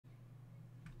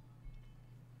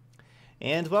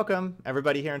And welcome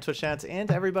everybody here on Twitch chats and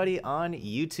everybody on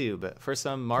YouTube for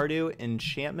some Mardu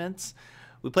Enchantments.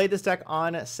 We played this deck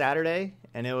on Saturday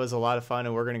and it was a lot of fun,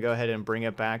 and we're going to go ahead and bring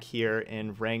it back here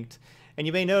in Ranked. And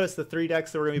you may notice the 3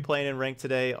 decks that we're going to be playing in Ranked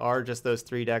today are just those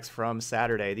 3 decks from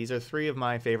Saturday. These are 3 of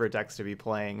my favorite decks to be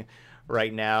playing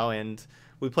right now, and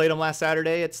we played them last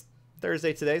Saturday. It's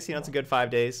Thursday today, so it's a good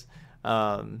 5 days.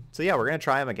 So yeah, we're going to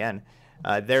try them again.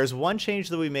 There's one change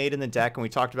that we made in the deck, and we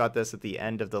talked about this at the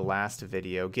end of the last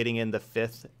video, getting in the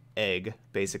 5th egg,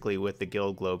 basically, with the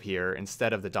Guild Globe here,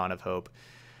 instead of the Dawn of Hope,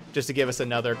 just to give us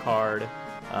another card.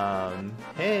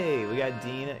 Hey, we got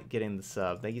Dean getting the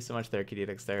sub. Thank you so much there, Kitty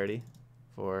Dexterity,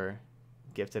 for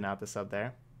gifting out the sub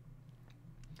there.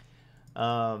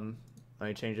 Let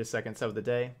me change the second sub of the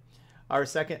day.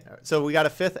 So we got a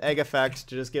 5th egg effect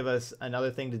to just give us another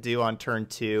thing to do on turn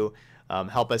 2.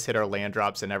 Help us hit our land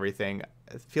drops and everything.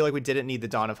 I feel like we didn't need the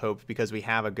Dawn of Hope because we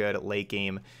have a good late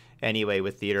game anyway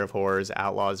with Theater of Horrors,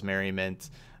 Outlaws Merriment,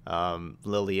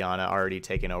 Liliana already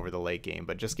taking over the late game.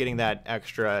 But just getting that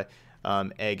extra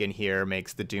egg in here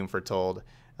makes the Doom Foretold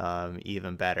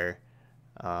even better.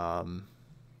 There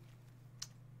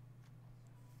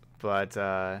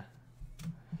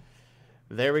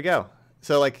we go.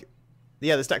 So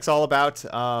yeah, this deck's all about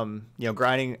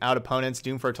grinding out opponents.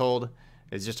 Doom Foretold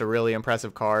is just a really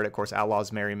impressive card. Of course,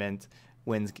 Outlaws Merriment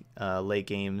wins late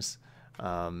games.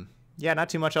 Yeah, not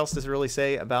too much else to really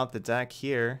say about the deck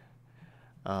here.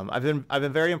 I've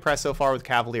been very impressed so far with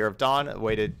Cavalier of Dawn, a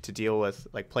way to deal with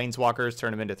Planeswalkers,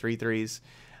 turn them into 3/3s.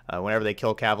 Whenever they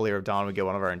kill Cavalier of Dawn, we get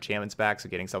one of our enchantments back. So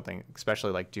getting something,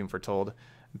 especially like Doom Foretold,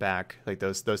 back,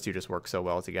 those two just work so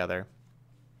well together.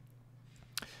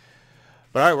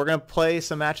 But all right, we're gonna play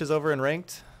some matches over in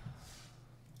Ranked.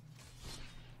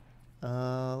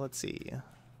 Let's see.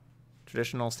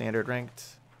 Traditional, standard,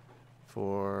 ranked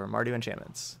for Mardu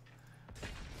Enchantments.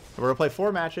 We're going to play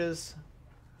 4 matches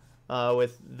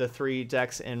with the 3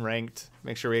 decks in ranked.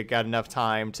 Make sure we got enough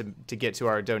time to get to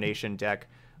our donation deck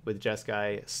with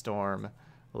Jeskai Storm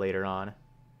later on.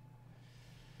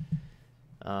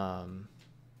 We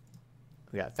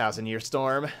got 1,000 Year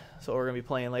Storm, so we're going to be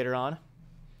playing later on.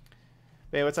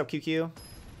 Hey, what's up, QQ?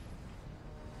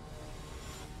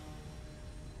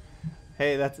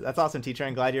 Hey, that's awesome, teacher.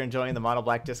 I'm glad you're enjoying the mono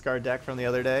black discard deck from the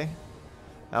other day.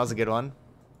 That was a good one.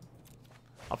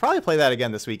 I'll probably play that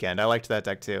again this weekend. I liked that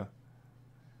deck too.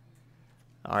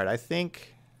 All right, I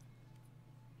think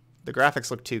the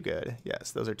graphics look too good. Yes,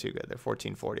 those are too good. They're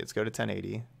 1440. Let's go to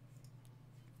 1080.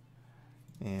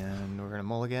 And we're going to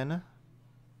mulligan.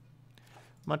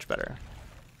 Much better.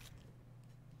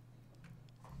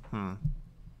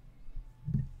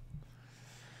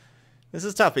 This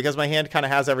is tough because my hand kind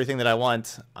of has everything that I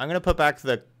want. I'm going to put back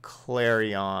the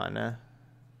Clarion.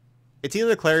 It's either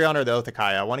the Clarion or the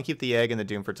Othakaya. I want to keep the egg and the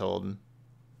Doom Foretold.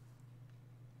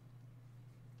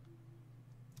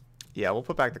 Yeah, we'll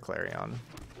put back the Clarion.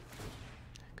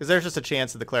 Because there's just a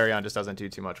chance that the Clarion just doesn't do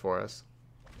too much for us.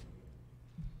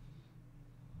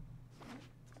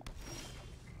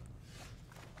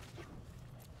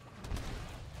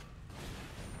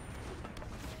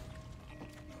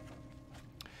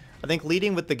 I think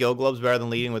leading with the Guild Globes better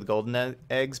than leading with Golden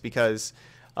Eggs, because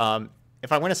if I'm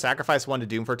going to sacrifice one to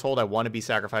Doom Foretold, I want to be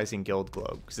sacrificing Guild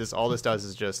Globe, because all this does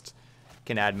is just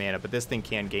can add mana, but this thing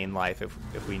can gain life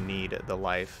if we need the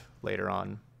life later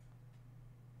on.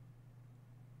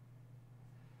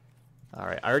 All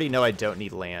right, I already know I don't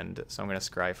need land, so I'm going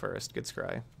to scry first. Good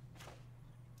scry.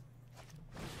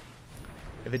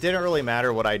 If it didn't really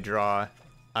matter what I draw,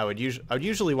 I would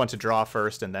usually want to draw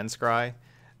first and then scry.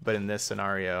 But in this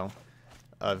scenario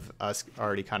of us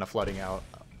already kind of flooding out,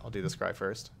 I'll do the scry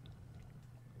first.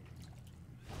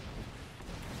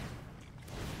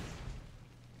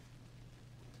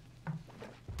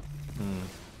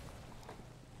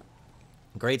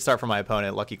 Great start for my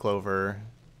opponent. Lucky Clover,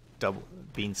 double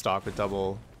Beanstalk with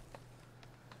double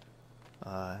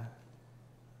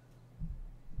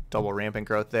rampant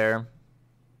growth there.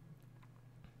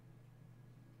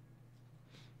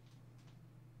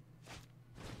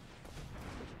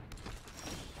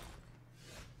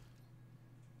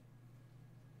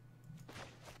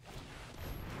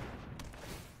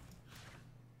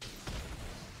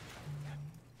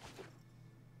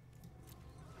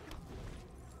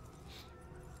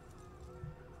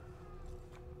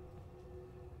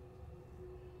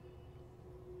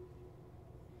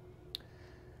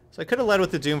 So I could have led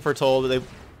with the Doom Foretold,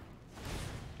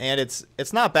 and it's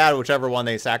not bad whichever one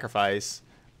they sacrifice.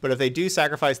 But if they do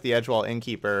sacrifice the Edgewall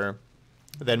Innkeeper,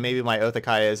 then maybe my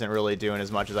Othakaya isn't really doing as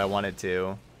much as I wanted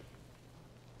to.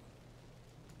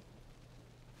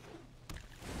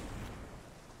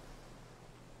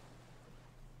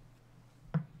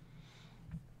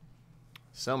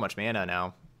 So much mana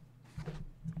now.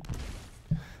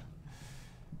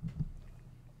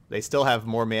 They still have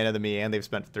more mana than me, and they've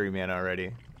spent 3 mana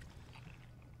already.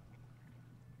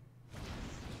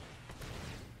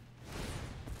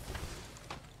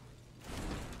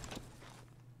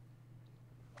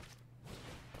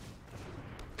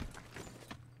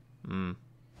 Hmm.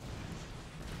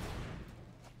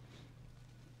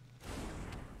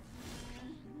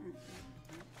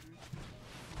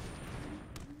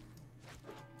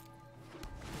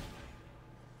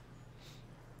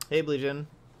 Hey, Bleejan.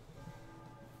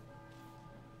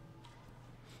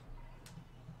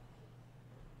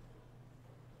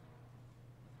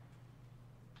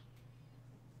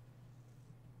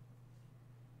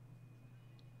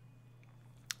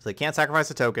 So they can't sacrifice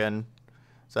a token,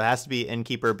 so it has to be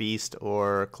Innkeeper, Beast,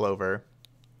 or Clover.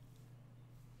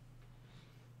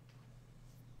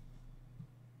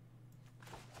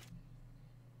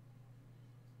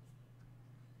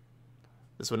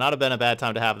 This would not have been a bad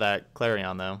time to have that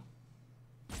Clarion, though.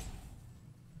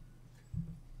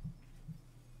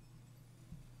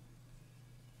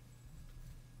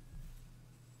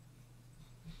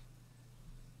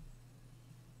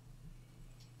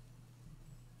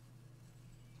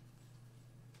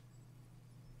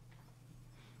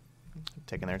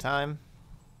 Taking their time.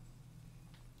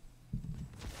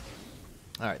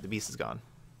 Alright, the beast is gone.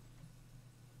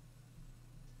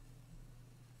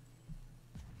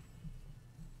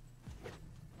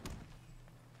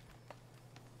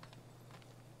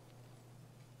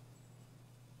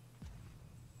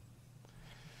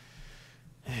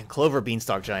 And Clover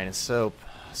Beanstalk Giant is so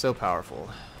powerful.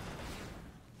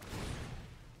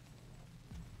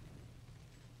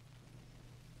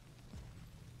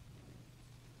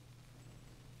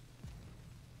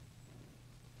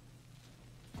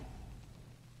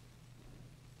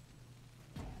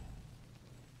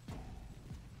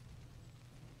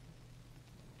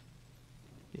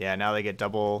 Yeah, now they get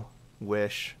double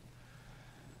Wish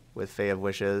with Fae of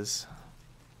Wishes.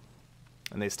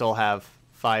 And they still have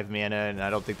 5 mana, and I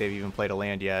don't think they've even played a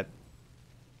land yet.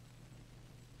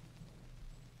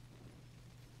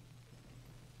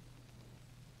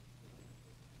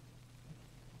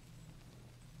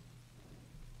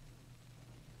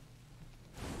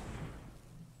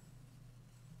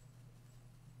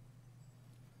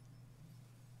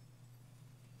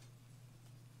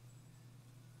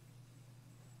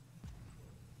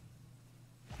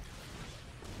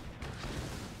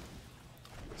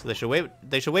 So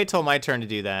they should wait till my turn to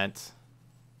do that.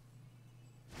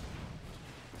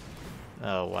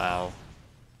 Oh wow.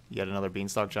 Yet another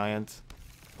Beanstalk Giant.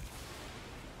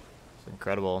 It's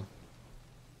incredible.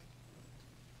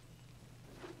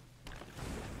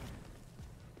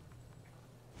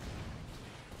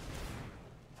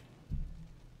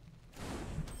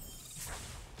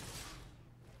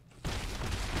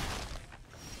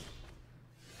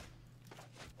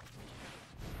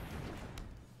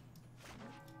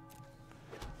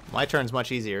 My turn's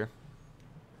much easier.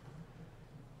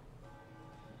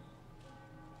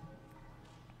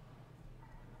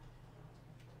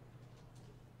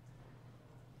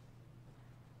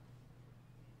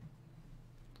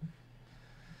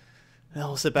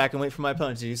 I'll sit back and wait for my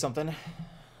opponent to do something.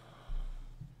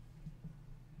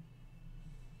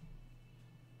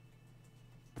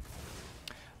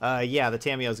 Yeah, the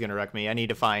Tameo is gonna wreck me. I need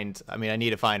to find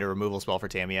a removal spell for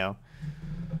Tameo.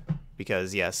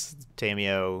 Because yes,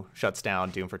 Tameo shuts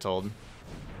down Doom Foretold.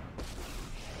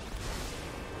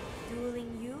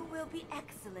 Dueling you will be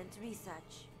excellent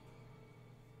research.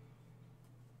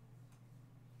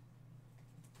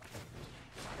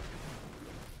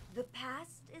 The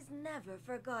past is never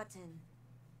forgotten.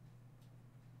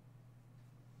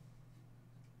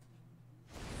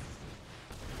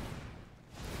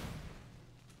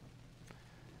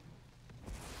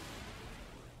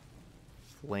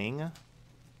 Fling.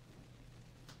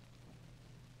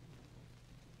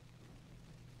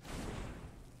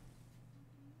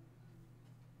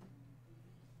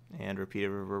 And repeated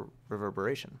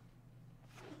reverberation.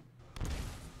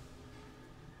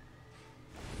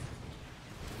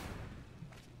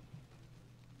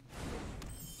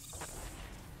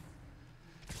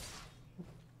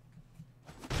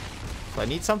 So I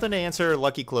need something to answer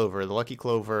Lucky Clover. The Lucky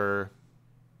Clover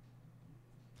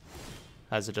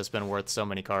has it just been worth so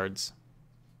many cards.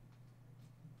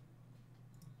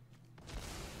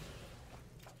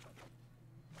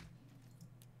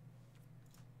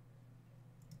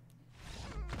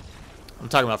 I'm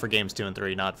talking about for games 2 and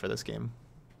 3, not for this game.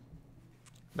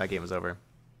 That game is over.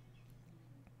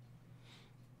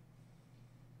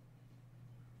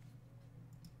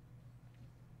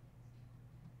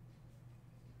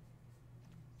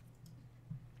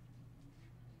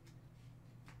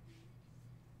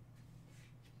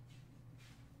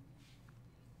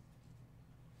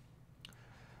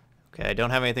 Okay, I don't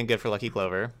have anything good for Lucky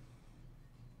Clover.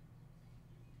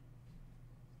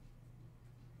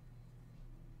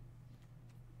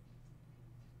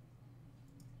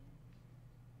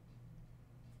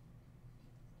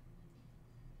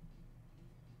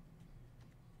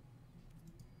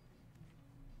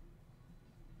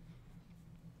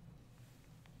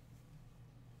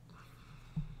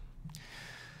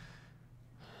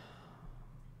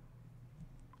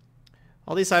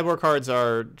 All these sideboard cards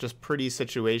are just pretty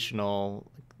situational.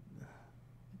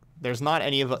 There's not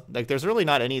any of like there's really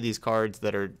not any of these cards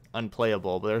that are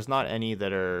unplayable, but there's not any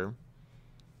that are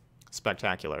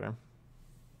spectacular.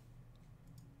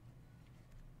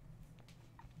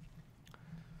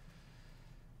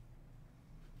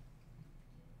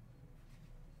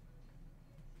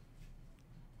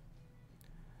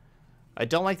 I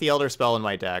don't like the Elder Spell in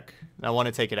my deck, and I want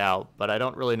to take it out, but I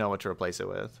don't really know what to replace it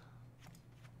with.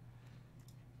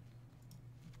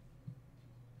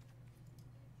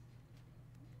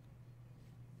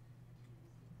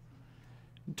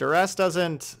 Duress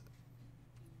doesn't...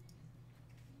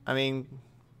 I mean...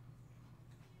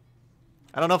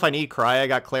 I don't know if I need Cry. I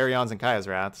got Clarions and Kaya's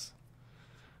Wraths.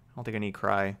 I don't think I need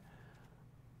Cry.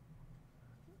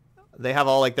 They have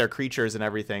all like their creatures and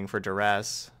everything for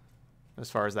Duress, as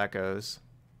far as that goes.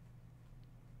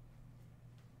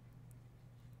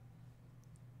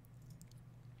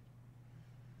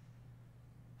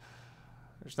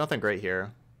 There's nothing great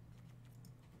here.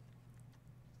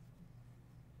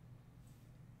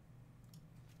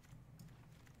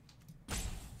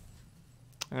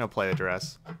 I'm gonna play the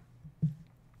Duress.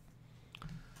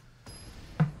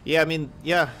 Yeah, I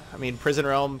mean, Prison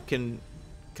Realm can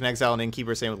exile an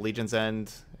Innkeeper, same with Legion's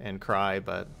End and Cry,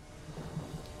 but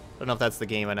I don't know if that's the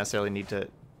game I necessarily need to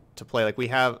play. Like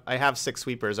I have 6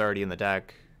 sweepers already in the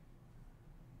deck,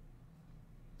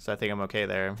 so I think I'm okay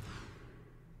there.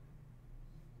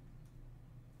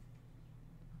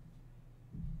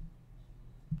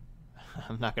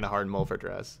 I'm not gonna hard mull for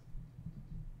Duress.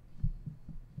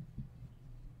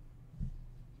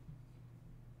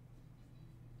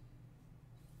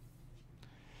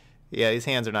 Yeah, these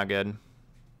hands are not good.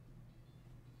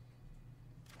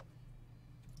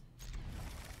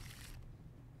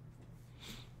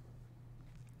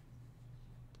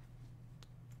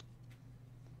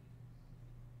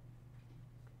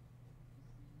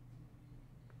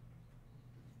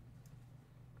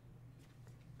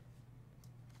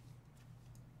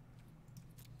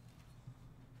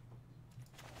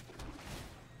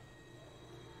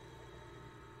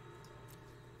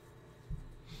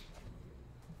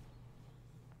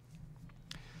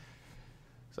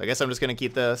 So I guess I'm just going to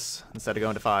keep this instead of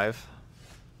going to 5.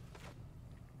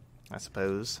 I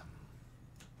suppose.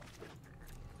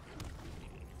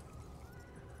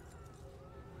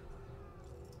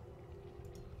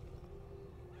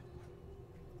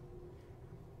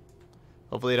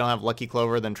 Hopefully they don't have Lucky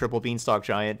Clover, then triple Beanstalk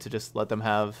Giant to just let them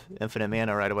have infinite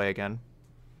mana right away again.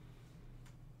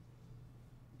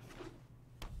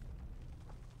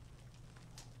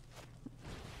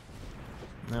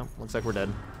 No, looks like we're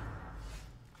dead.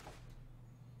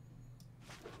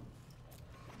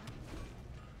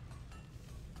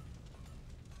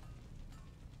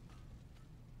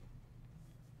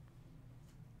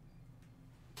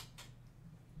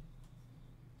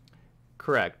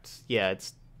 Correct. Yeah,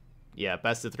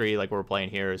 best of 3 like we're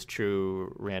playing here is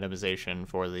true randomization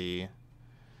for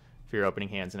your opening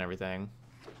hands and everything.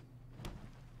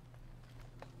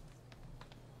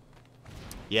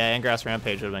 Yeah, Ingrass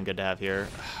Rampage would have been good to have here.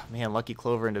 Man, Lucky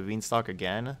Clover into Beanstalk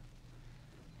again.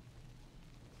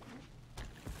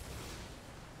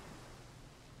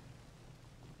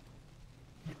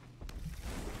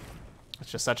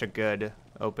 It's just such a good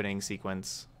opening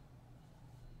sequence.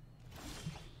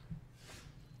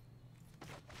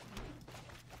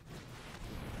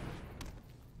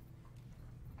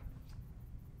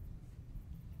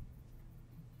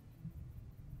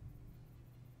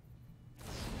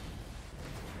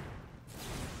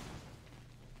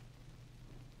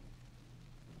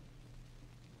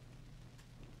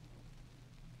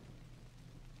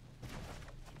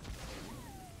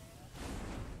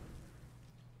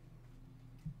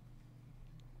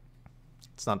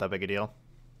 It's not that big a deal.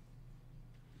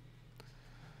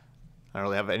 I don't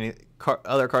really have any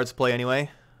other cards to play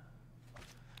anyway.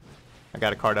 I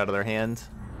got a card out of their hand.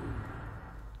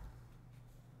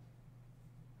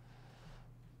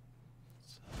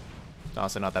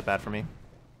 Also not that bad for me.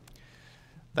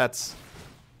 That's,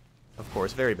 of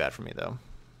course, very bad for me, though.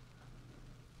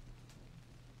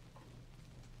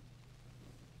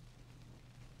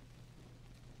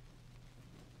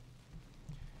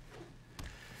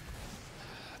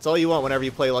 It's all you want whenever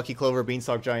you play Lucky Clover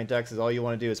Beanstalk Giant decks, is all you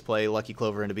want to do is play Lucky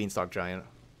Clover into Beanstalk Giant.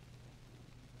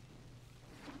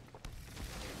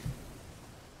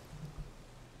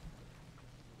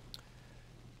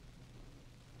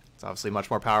 It's obviously much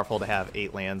more powerful to have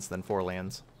 8 lands than 4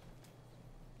 lands.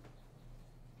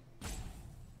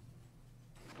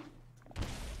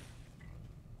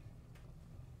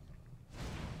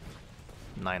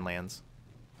 Nine lands.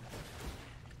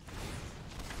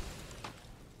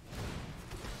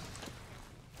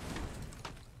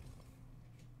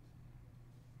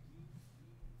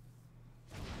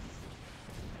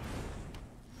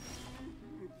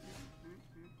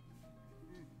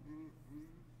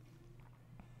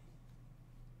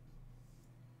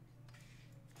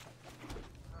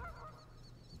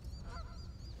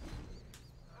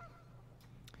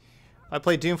 I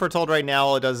play Doom Foretold right now.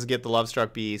 All it does is get the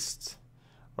Lovestruck Beast.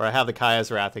 Or I have the Kaya's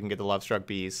Wrath. I can get the Lovestruck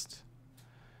Beast.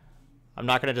 I'm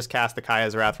not going to just cast the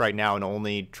Kaya's Wrath right now and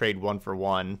only trade 1 for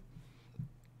 1.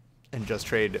 And just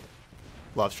trade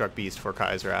Lovestruck Beast for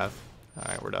Kaya's Wrath.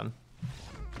 Alright, we're done.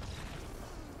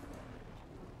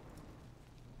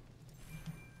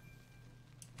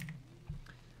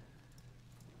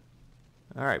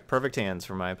 Alright, perfect hands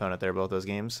for my opponent there, both those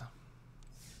games.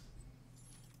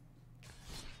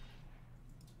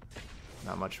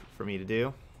 Not much for me to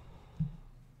do.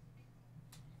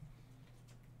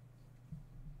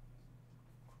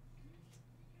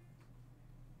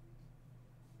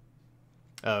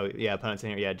 Oh, yeah, opponent's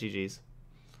in here. Yeah, GG's.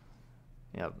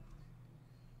 Yep.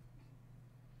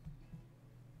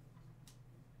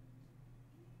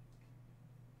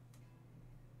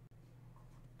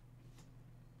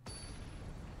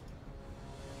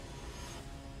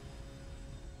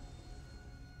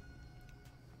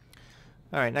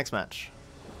 All right, next match.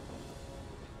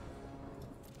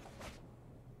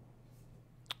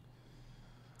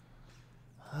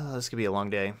 This could be a long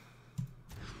day.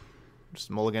 Just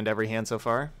mulliganed every hand so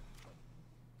far.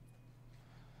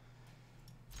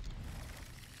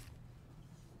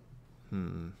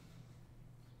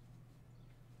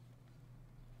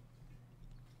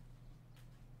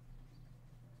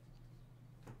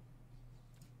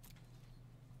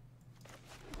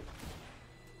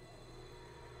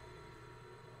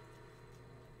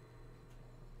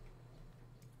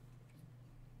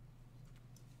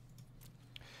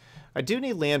 I do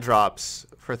need land drops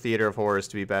for Theater of Horrors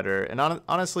to be better. And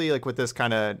honestly, like with this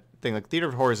kind of thing, like Theater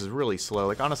of Horrors is really slow.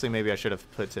 Like honestly, maybe I should have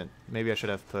put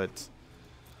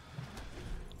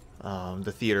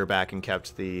the Theater back and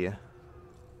kept the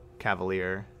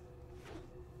Cavalier.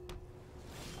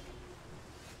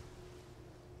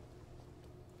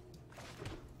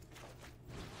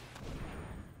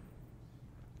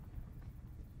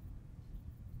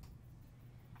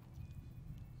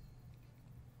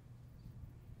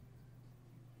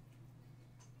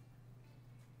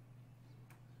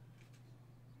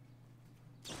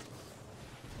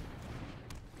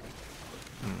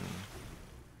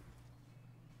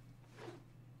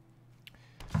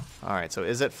 Alright, so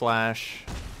is it Flash?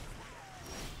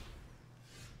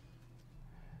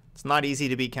 It's not easy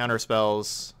to beat counter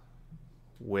spells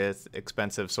with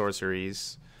expensive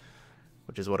sorceries,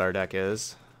 which is what our deck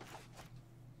is.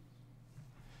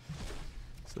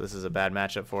 So this is a bad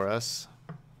matchup for us.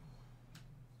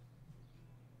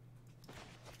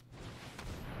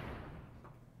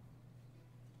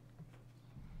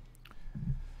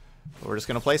 But we're just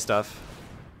going to play stuff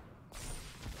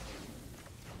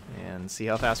and see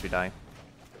how fast we die.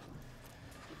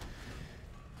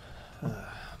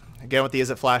 Again, with the Is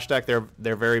It Flash deck, their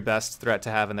very best threat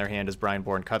to have in their hand is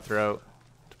Brineborn Cutthroat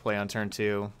to play on turn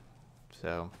 2.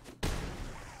 So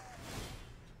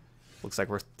looks like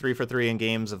we're 3 for 3 in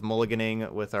games of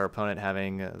mulliganing, with our opponent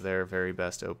having their very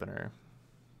best opener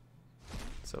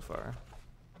so far.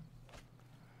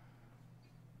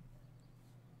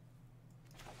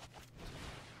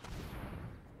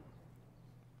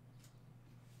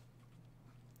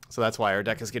 So that's why our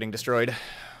deck is getting destroyed.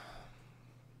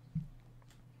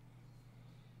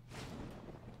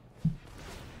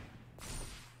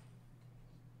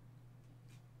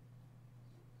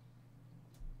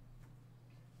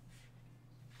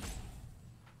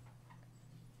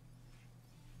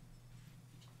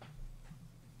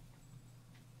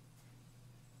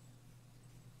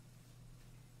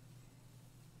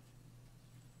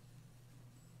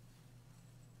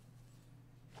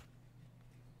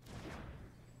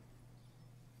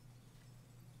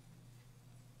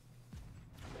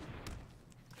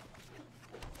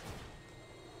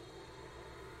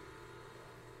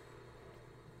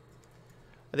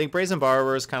 I think Brazen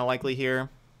Borrower is kind of likely here.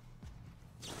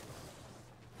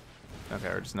 Okay,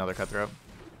 or just another Cutthroat.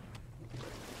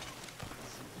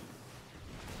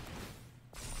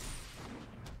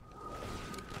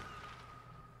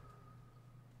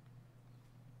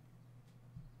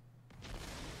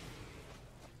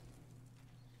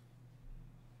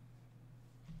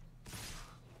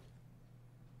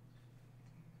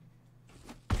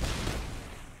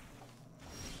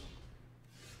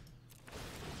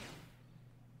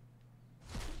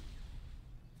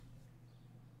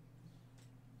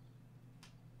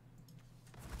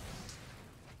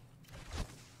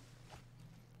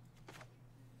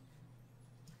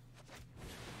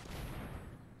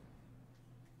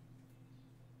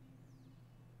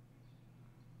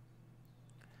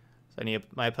 any of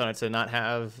my opponents to not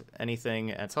have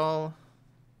anything at all.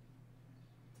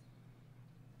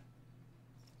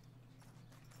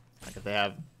 Like if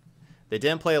they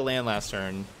didn't play a land last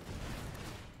turn,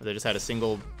 or they just had a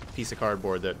single piece of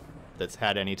cardboard that's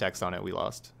had any text on it, we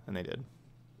lost, and they did.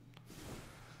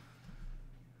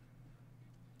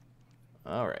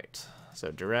 All right,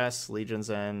 so Duress, Legion's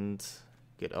End,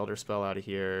 get Elder Spell out of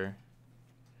here.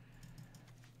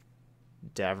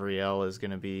 Davriel is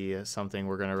going to be something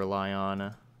we're going to rely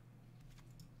on.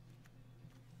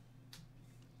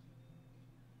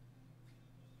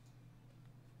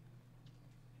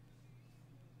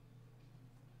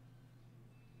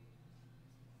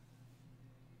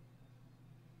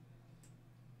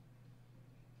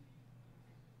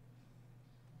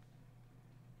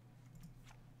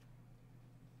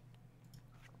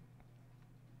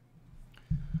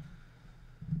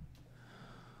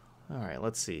 All right,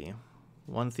 let's see.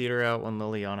 One Theater out, one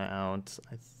Liliana out.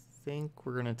 I think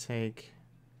we're going to take...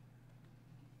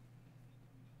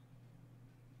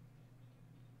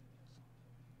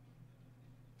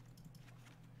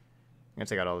 I'm going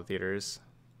to take out all the theaters.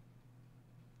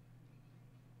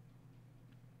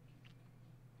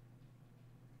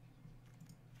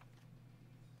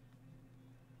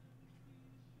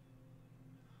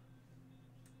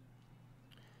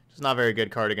 Just not a very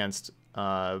good card against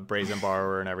Brazen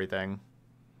Borrower and everything.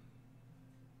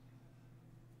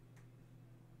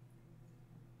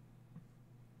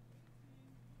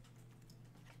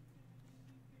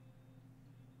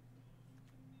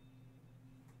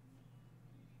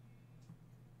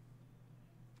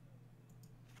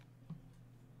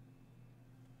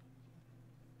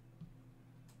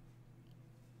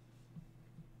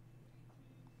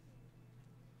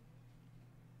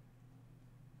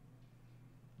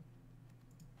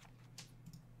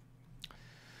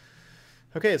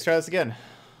 Okay, let's try this again.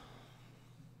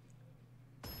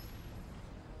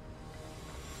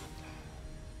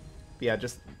 Yeah,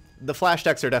 just the flash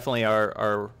decks are definitely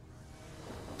our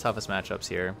toughest matchups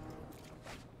here.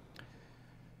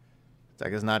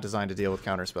 Deck is not designed to deal with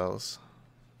counter spells.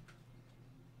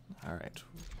 All right.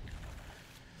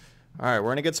 All right,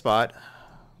 we're in a good spot.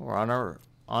 We're on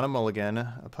a mulligan.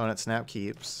 Opponent snap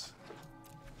keeps.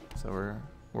 So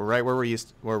we're right where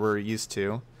we're used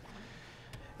to.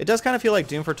 It does kind of feel like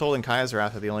Doom Foretold and Kaya's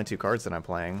Wrath are the only two cards that I'm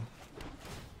playing.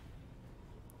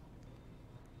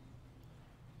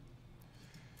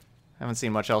 I haven't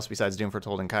seen much else besides Doom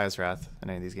Foretold and Kaya's Wrath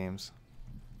in any of these games.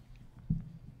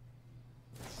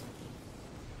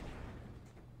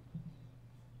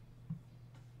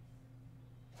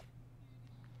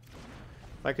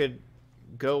 If I could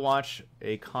go watch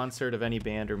a concert of any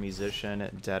band or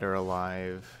musician, dead or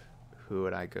alive, who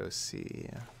would I go see?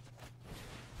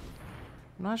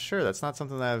 I'm not sure. That's not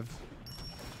something that I've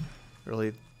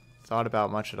really thought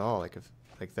about much at all. Like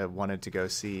if that wanted to go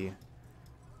see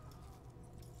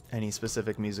any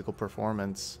specific musical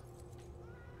performance.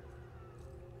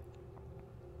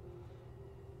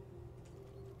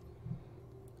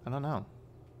 I don't know.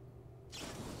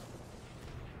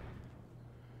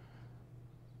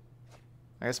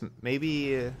 I guess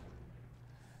maybe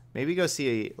go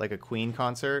see like a Queen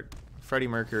concert. Freddie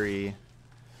Mercury,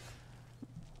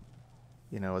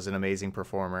 you know, is an amazing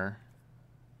performer.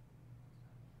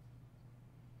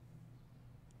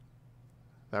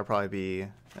 That would probably be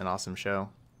an awesome show.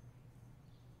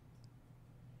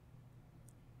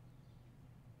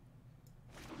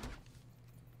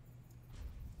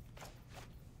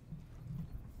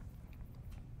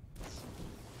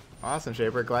 Awesome,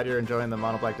 Shaper. Glad you're enjoying the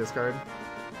mono black discard.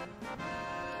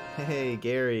 Hey,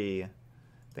 Gary.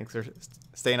 Thanks for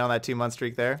staying on that 2-month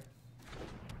streak there.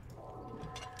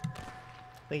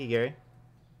 Thank you, Gary.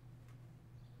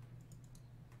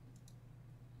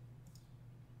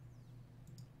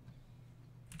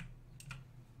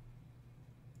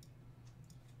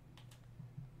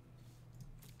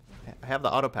 I have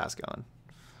the auto pass going.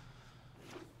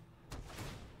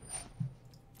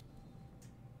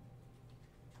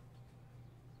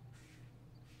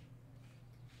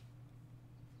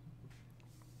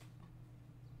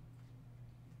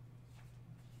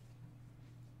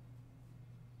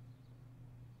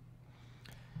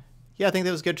 Yeah, I think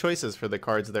that was good choices for the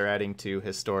cards they're adding to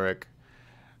Historic.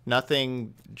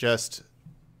 Nothing just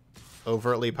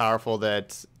overtly powerful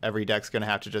that every deck's going to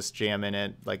have to just jam in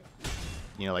it, like,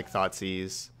 you know, like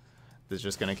Thoughtseize. That's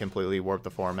just going to completely warp the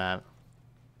format.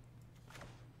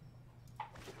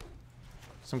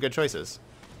 Some good choices.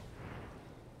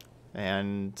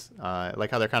 And I like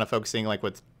how they're kind of focusing like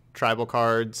with tribal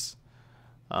cards.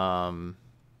 So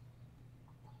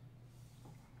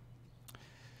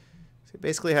you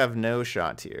basically have no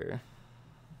shot here.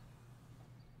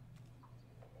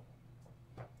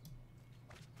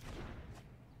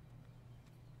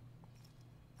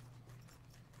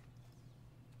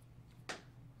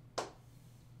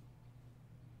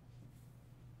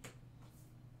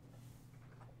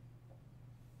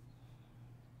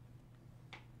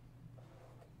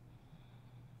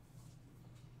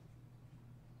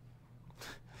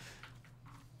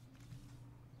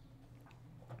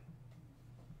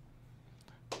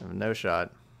 No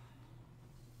shot.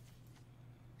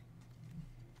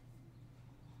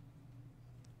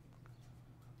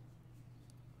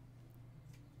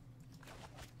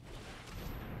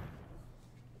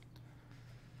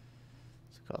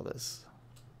 Let's call this.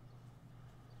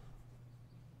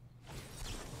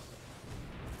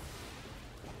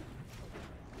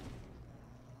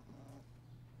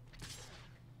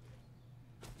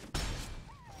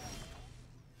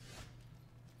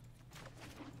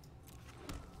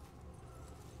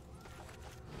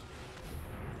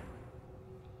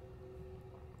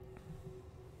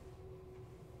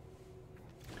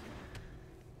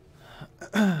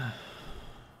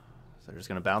 So they're just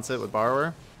gonna bounce it with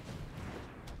Borrower.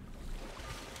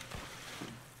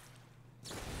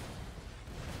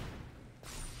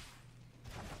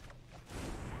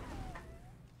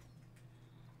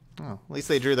 Oh, at least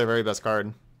they drew their very best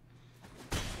card.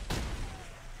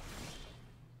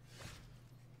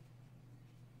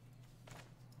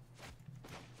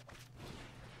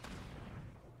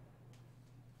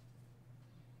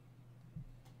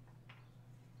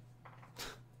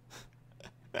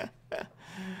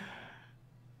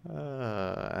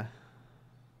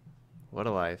 What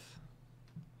a life.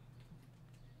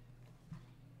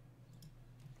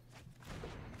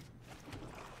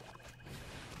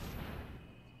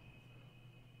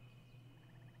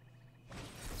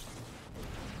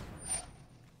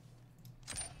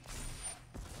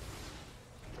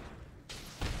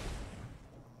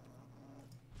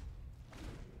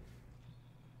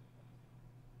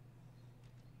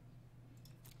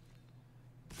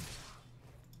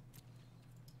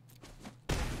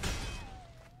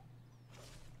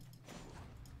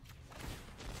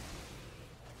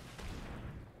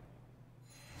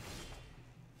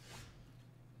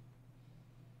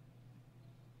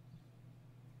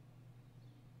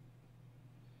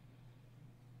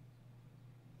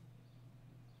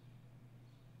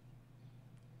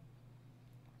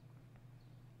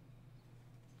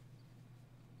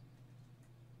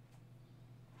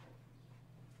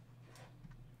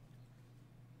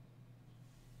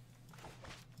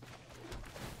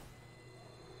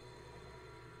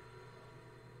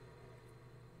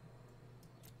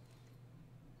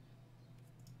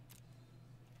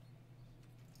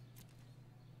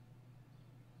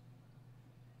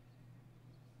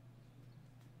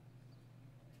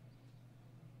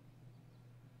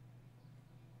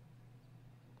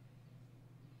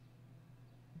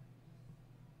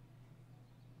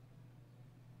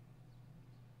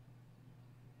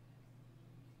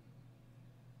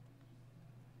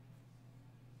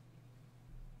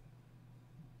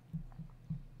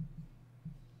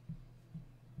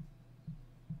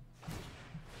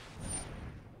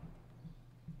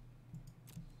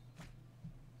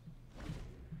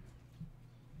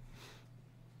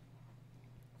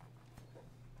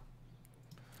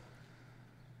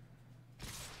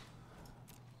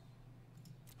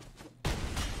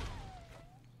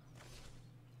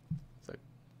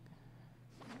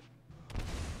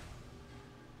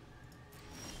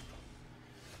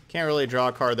 Can't really draw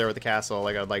a card there with the castle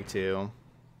like I'd like to.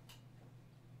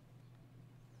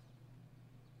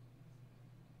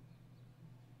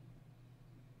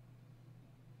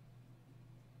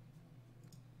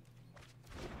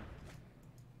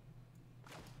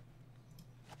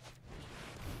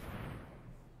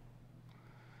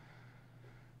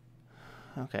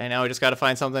 Okay, now we just got to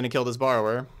find something to kill this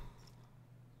Borrower.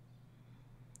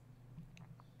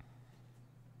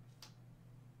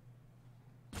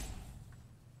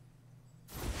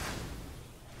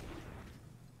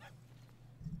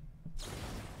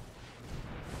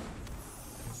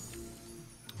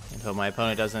 And hope my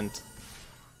opponent doesn't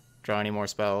draw any more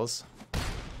spells.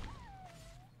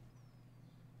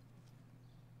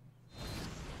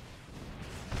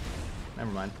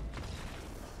 Never mind.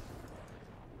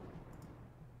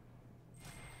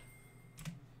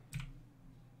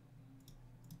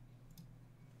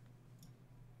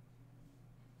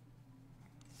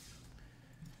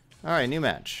 All right, new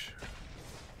match.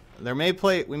 We may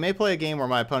play a game where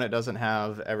my opponent doesn't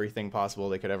have everything possible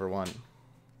they could ever want.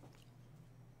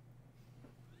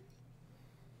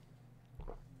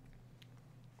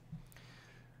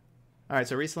 All right,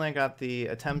 so recently I got the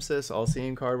Attempsis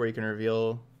All-Seeing card where you can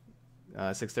reveal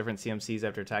 6 different CMCs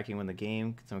after attacking when the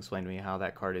game. Can someone explain to me how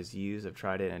that card is used? I've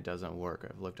tried it and it doesn't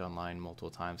work. I've looked online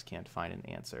multiple times, can't find an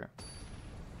answer.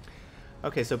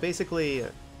 Okay, so basically,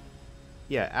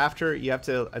 yeah, after you have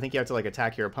to, I think you have to like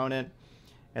attack your opponent,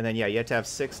 and then yeah, you have to have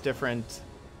 6 different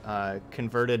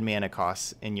converted mana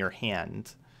costs in your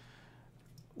hand,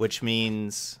 which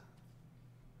means,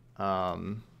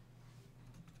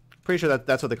 pretty sure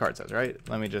that's what the card says, right?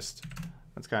 Let me just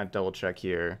Let's kind of double check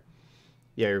here.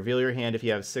 Yeah, reveal your hand if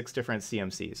you have 6 different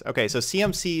CMCs. Okay, so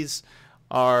CMCs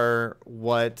are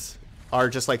what are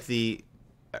just like the,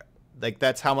 like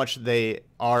that's how much they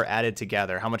are added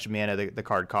together, how much mana the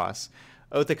card costs.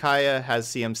 Oath of Kaya has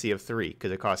CMC of 3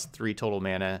 because it costs 3 total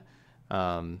mana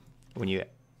when you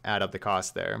add up the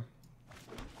cost there.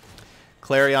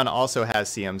 Clarion also has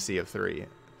CMC of 3.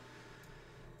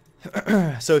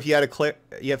 So if you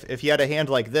had a hand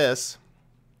like this,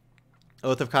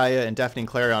 Oath of Kaya and Deafening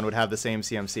Clarion would have the same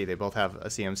CMC. They both have a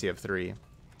CMC of 3.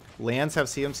 Lands have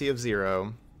CMC of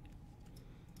 0.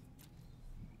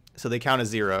 So they count as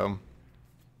 0.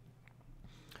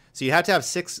 So you have to have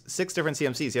six different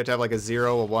CMCs. You have to have like a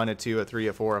 0, a 1, a 2, a 3,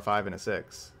 a 4, a 5, and a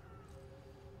 6.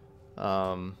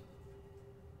 So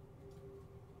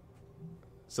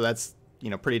that's, you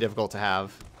know, pretty difficult to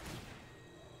have.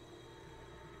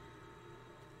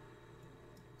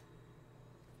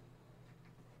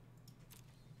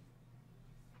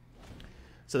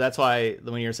 So that's why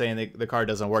when you're saying the card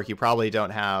doesn't work, you probably don't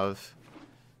have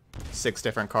 6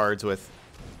 different cards with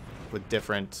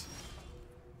different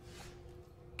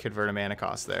converted mana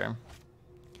costs there.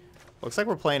 Looks like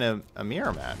we're playing a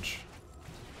mirror match.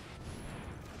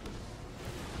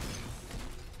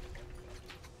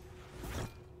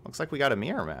 Looks like we got a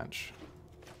mirror match.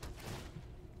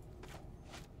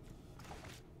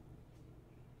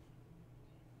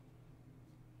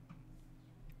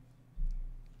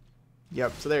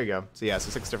 Yep, so there you go. So yeah, so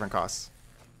 6 different costs.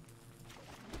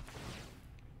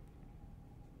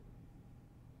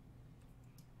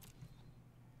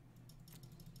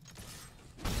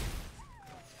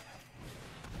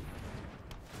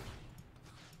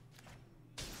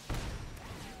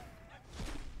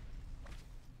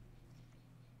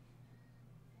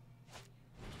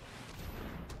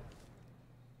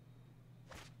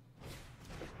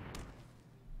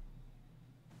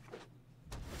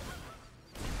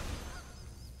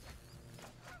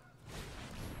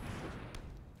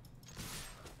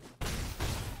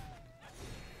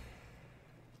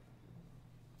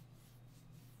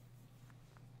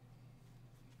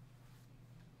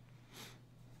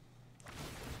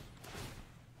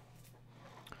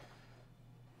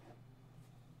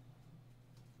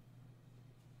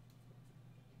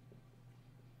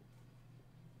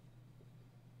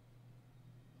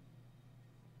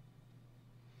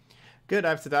 Good, I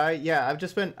have to die. Yeah, I've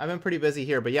been pretty busy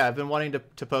here, but yeah, I've been wanting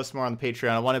to post more on the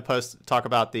Patreon. I want to talk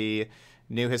about the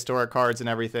new historic cards and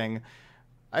everything.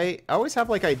 I always have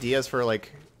like ideas for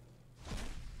like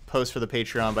posts for the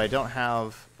Patreon, but I don't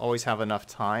always have enough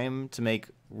time to make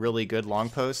really good long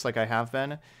posts like I have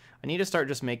been. I need to start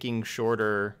just making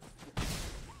shorter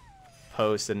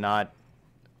posts and not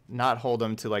hold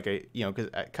them to like a, you know,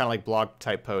 kind of like blog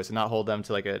type posts, and not hold them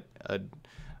to like a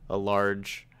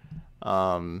large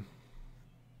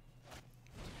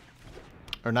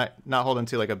or not hold them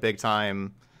to like a big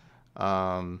time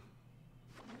I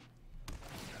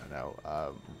don't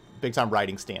know, big time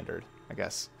writing standard, I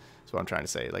guess that's what I'm trying to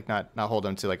say. Like not hold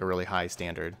them to like a really high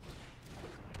standard.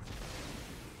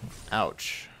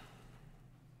 Ouch.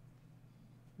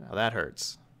 Now that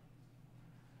hurts.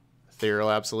 Ethereal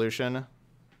Absolution.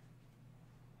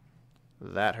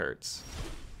 That hurts.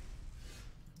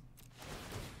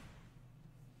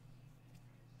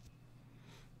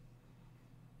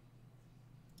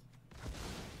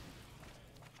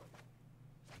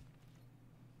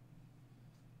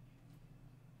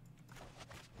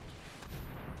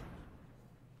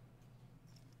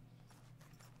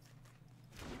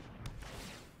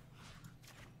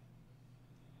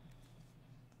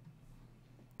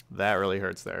 That really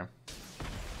hurts there. I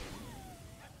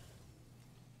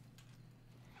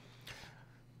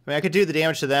mean, I could do the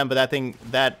damage to them, but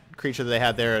that creature that they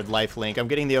had there had lifelink. I'm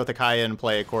getting the Oath of Kaya in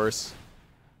play, of course,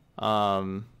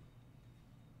 to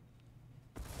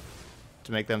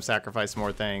make them sacrifice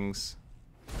more things.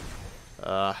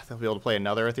 They'll be able to play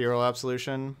another Ethereal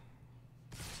Absolution.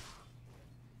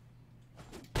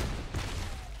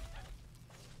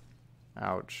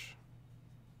 Ouch.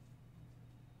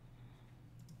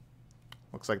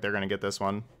 Looks like they're going to get this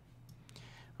one.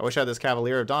 I wish I had this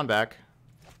Cavalier of Dawn back.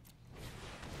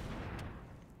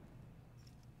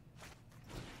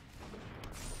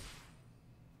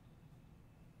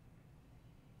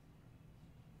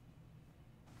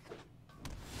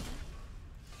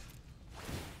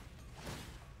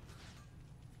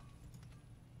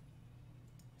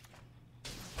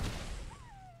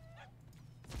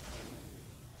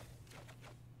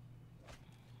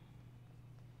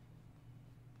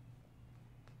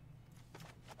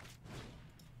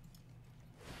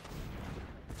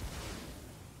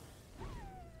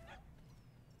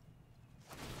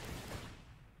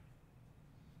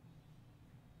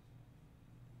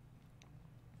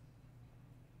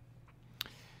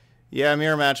 Yeah,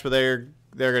 mirror match, but they're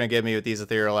gonna get me with these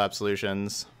ethereal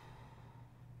absolutions.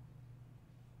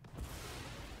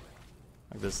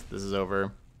 Like this is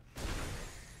over.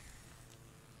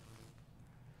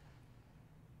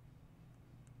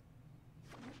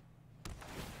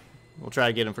 We'll try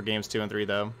to get him for games 2 and 3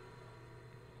 though.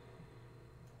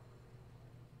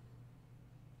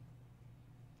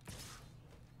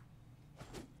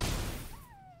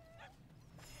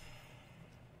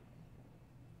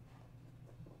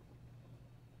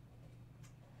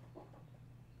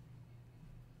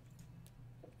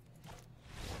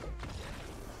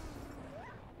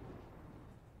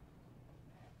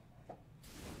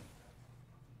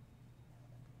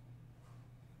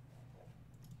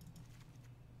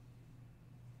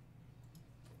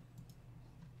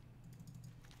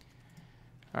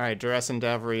 All right, Duress and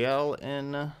Davriel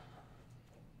in.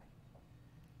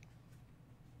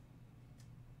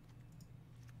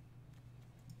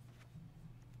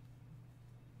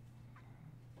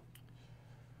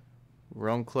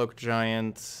 Realm Cloak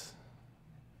Giant.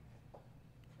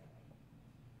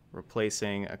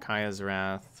 Replacing Akaya's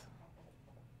Wrath.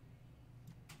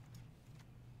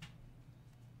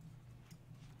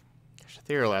 Gosh,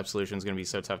 Ethereal Absolution is going to be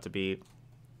so tough to beat.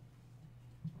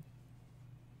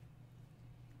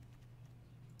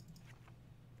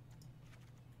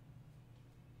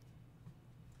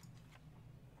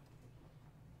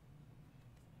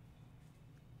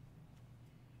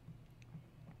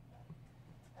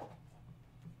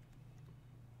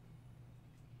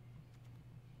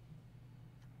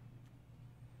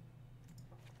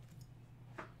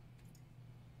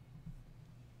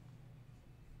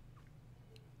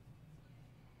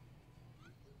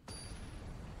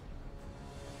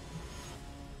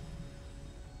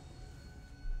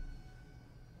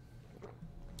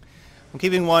 I'm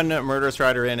keeping one Murderous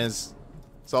Rider in is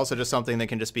it's also just something that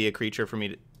can just be a creature for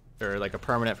me to, or like a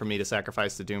permanent for me to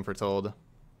sacrifice to Doom Foretold.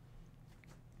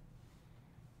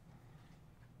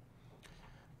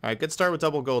 Alright, good start with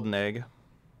double Golden Egg.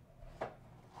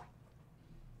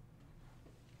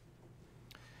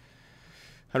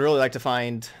 I'd really like to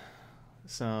find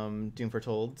some Doom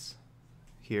Foretolds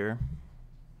here.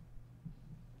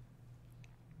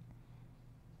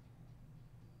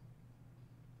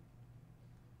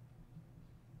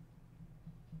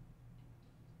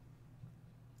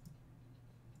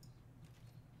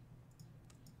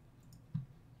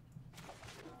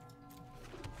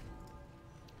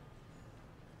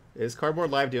 Is Cardboard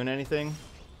Live doing anything?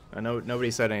 I know nobody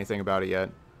said anything about it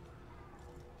yet.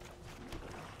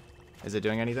 Is it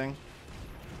doing anything?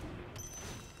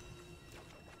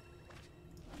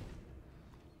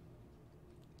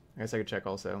 I guess I could check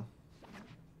also.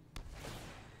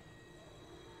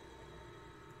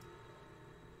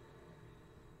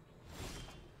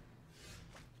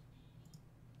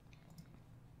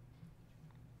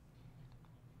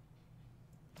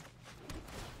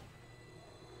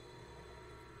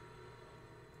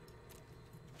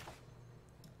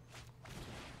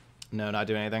 No, not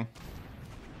doing anything.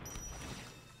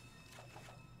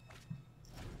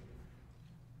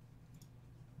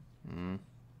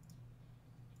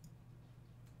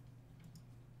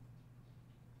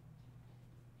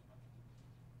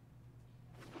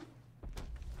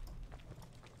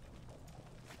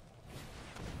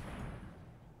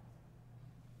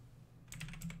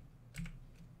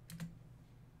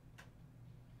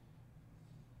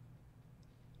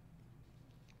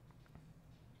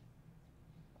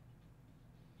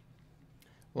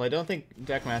 Well, I don't think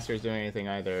Deckmaster is doing anything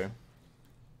either.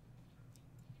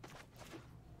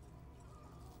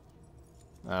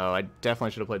 Oh, I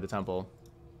definitely should have played the Temple.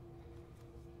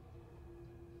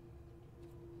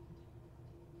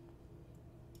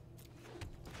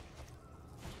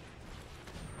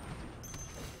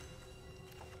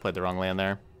 Played the wrong land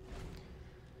there.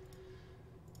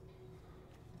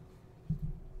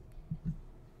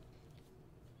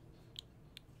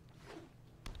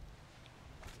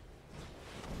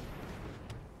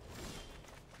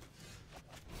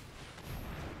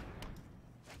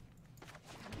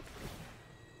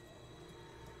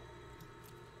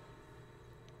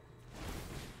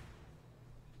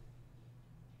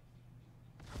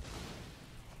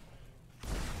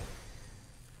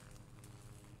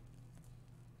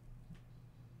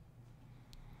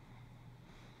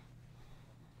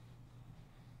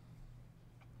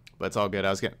 But it's all good.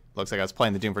 Looks like I was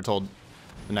playing the Doom Foretold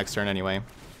the next turn anyway.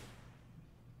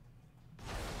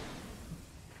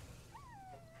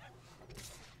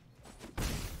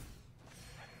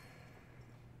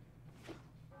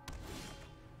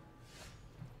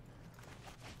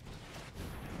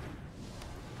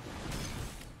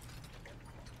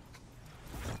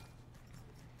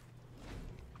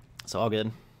 It's all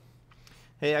good.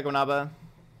 Hey, Aguanaba.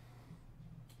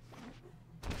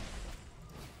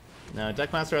 No,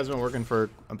 Deckmaster has been working for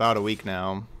about a week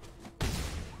now.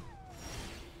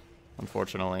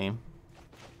 Unfortunately.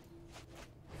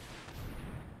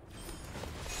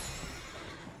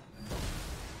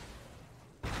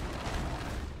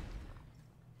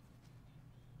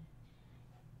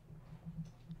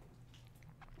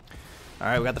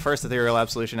 Alright, we got the first Ethereal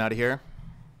Absolution out of here.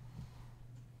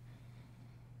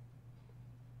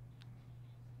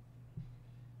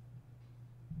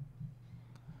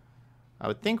 I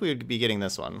would think we would be getting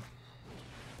this one.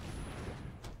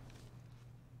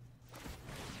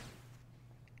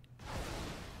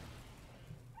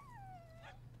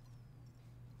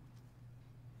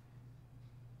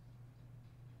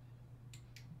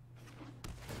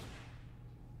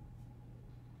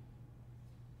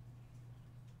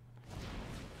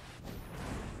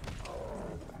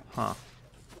 Huh.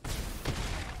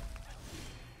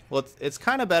 Well, it's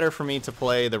kind of better for me to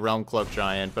play the Realm Cloak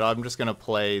Giant, but I'm just going to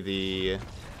play the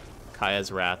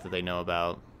Kaya's Wrath that they know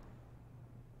about.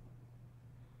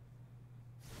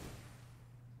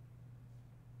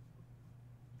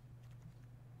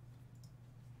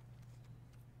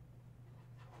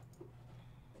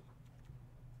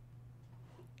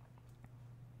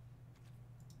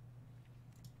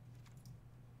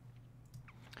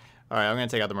 Alright, I'm going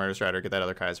to take out the Murder Strider, get that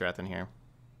other Kaya's Wrath in here.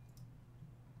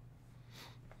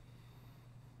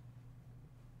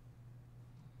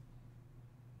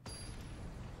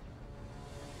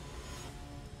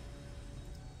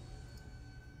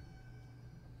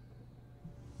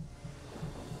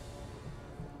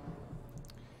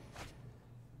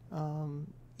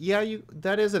 Yeah,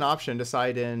 that is an option to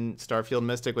side in Starfield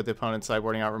Mystic with the opponent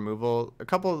sideboarding out removal. A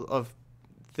couple of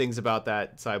things about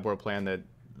that sideboard plan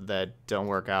that don't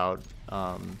work out.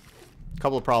 A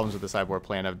couple of problems with the sideboard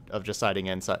plan of just siding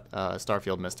in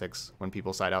Starfield Mystics when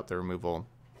people side out the removal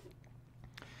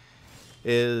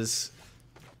is,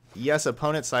 yes,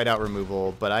 opponent side out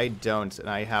removal, but I don't, and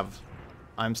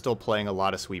I'm still playing a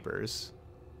lot of sweepers.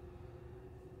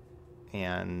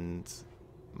 And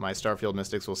my Starfield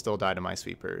Mystics will still die to my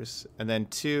sweepers. And then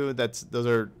two, those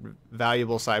are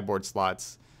valuable sideboard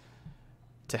slots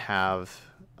to have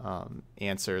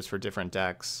answers for different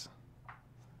decks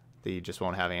that you just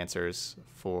won't have answers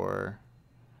for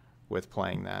with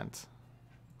playing that.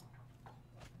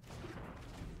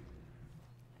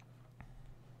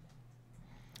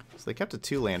 So they kept a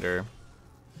 2-lander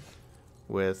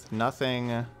with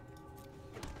nothing.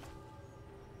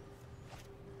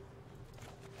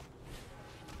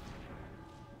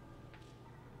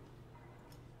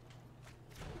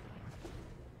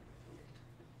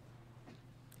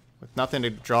 Nothing to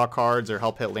draw cards or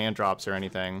help hit land drops or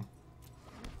anything.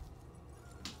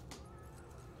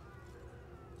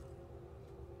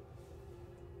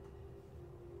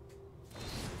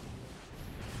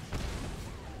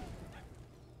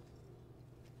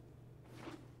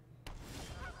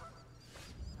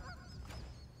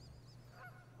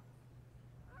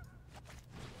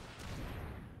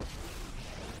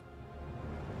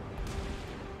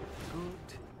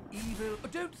 Good, evil. I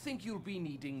don't think you'll be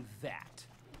needing that.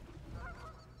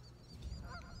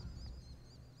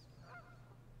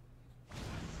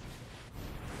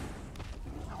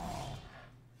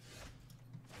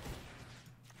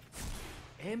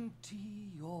 Empty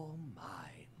your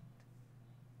mind.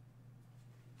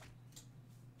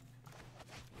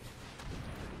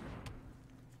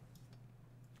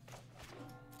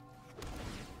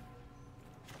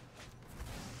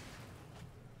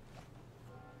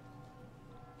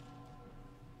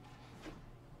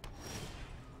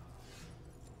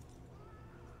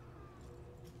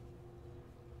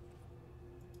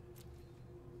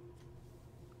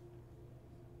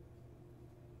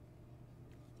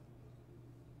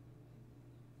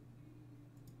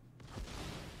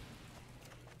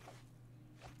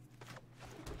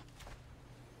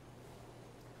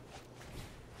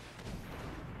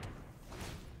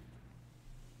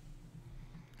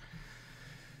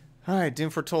 Alright, Doom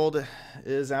Foretold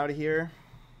is out of here.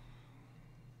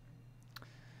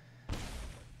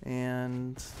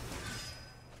 And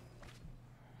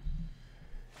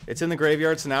it's in the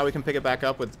graveyard, so now we can pick it back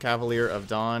up with Cavalier of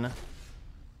Dawn.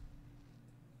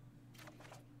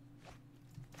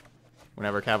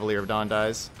 Whenever Cavalier of Dawn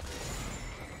dies.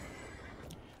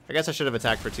 I guess I should have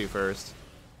attacked for 2 first.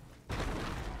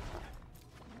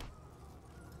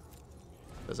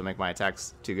 Doesn't make my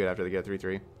attacks too good after they get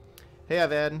 3/3. Hey,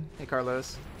 Avad. Hey,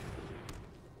 Carlos.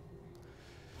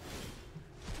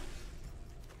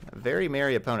 A very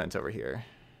merry opponent over here.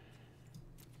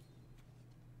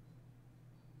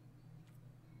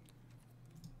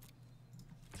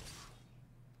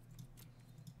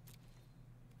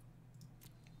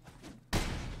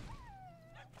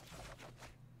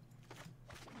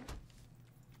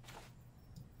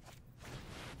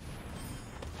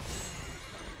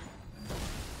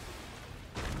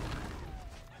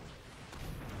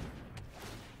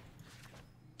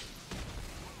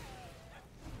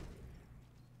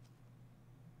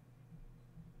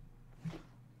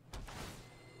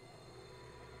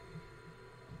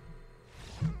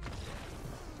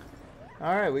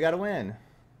 All right, we got to win.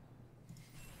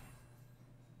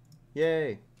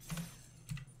 Yay.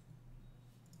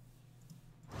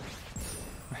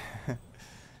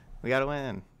 We got to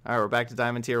win. All right, we're back to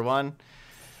Diamond Tier 1.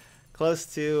 Close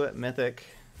to Mythic.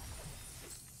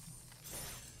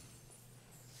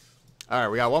 All right,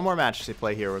 we got one more match to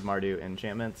play here with Mardu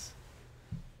Enchantments.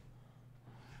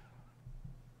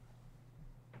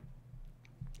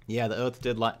 Yeah, the Oath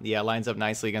did lines up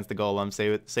nicely against the Golem.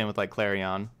 Same with like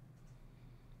Clarion.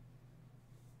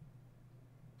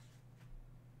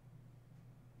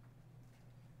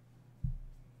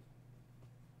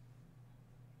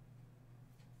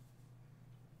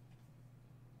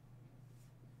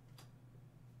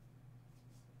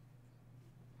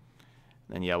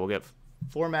 Then yeah, we'll get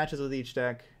 4 matches with each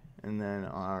deck, and then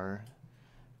our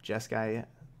Jeskai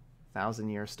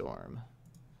 1000-Year Storm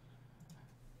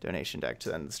donation deck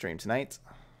to end the stream tonight.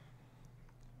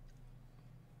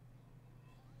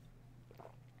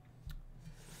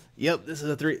 Yep, this is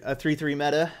a 3/3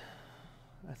 meta.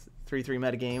 That's 3/3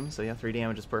 meta game, so yeah, 3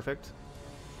 damage is perfect.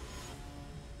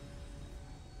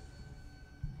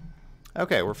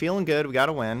 Okay, we're feeling good. We got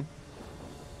to win.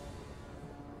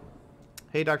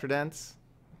 Hey, Dr. Dents.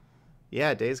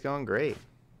 Yeah, day's going great.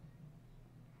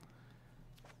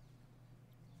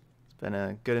 It's been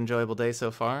a good, enjoyable day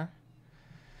so far.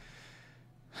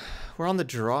 We're on the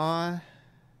draw.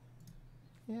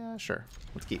 Yeah, sure.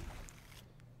 Let's keep.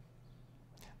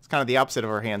 It's kind of the opposite of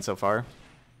our hand so far.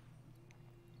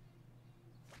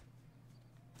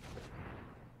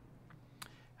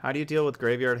 How do you deal with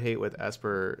graveyard hate with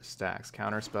Esper stacks?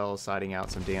 Counter spells, siding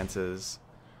out some dances.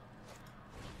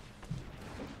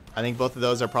 I think both of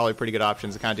those are probably pretty good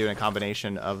options to kind of do in a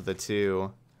combination of the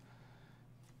two.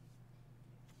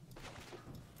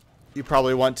 You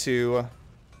probably want to,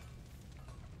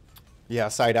 yeah,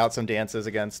 side out some dances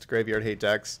against graveyard hate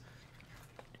decks.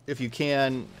 If you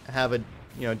can have a,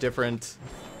 you know, different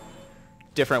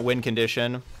win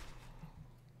condition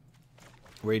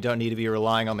where you don't need to be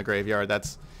relying on the graveyard,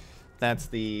 that's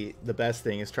the best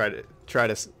thing, is try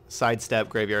to sidestep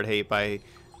graveyard hate by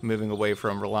moving away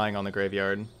from relying on the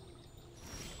graveyard.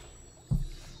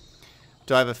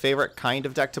 Do I have a favorite kind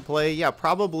of deck to play? Yeah,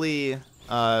 probably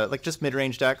like just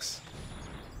mid-range decks.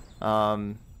 Yeah,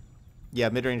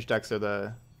 mid-range decks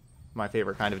are my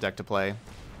favorite kind of deck to play.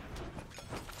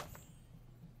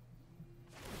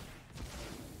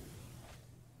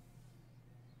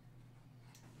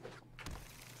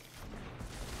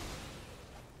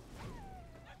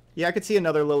 Yeah, I could see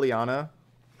another Liliana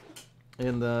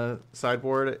in the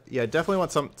sideboard. Yeah, definitely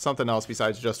want something else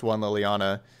besides just one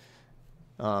Liliana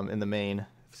in the main.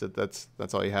 So that's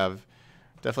all you have.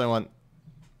 Definitely want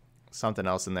something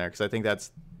else in there, because I think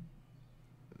that's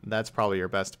probably your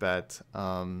best bet.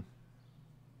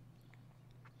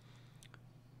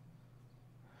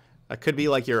 It could be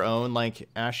like your own like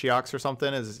Ashiok or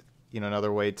something, is, you know,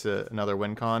 another way to another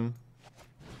win con.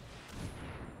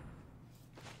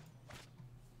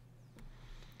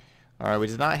 All right, we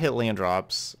did not hit land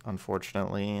drops,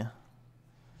 unfortunately.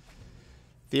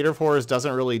 Theater Force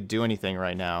doesn't really do anything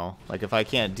right now. Like, if I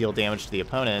can't deal damage to the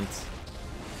opponent,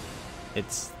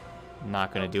 it's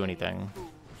not going to do anything.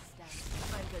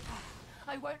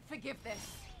 I won't forgive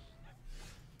this.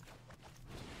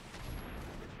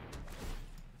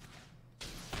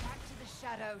 Back to the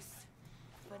shadows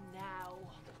for now.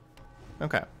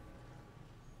 Okay.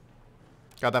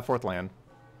 Got that 4th land.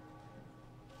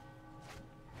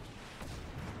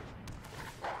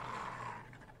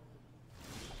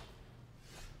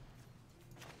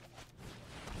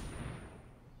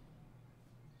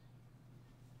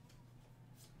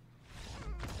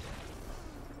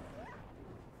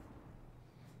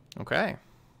 Okay.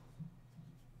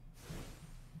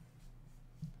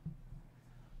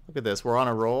 Look at this. We're on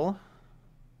a roll.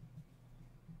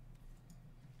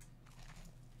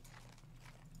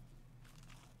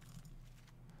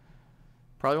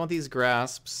 Probably want these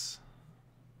grasps.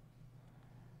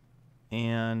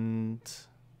 And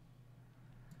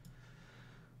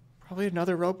probably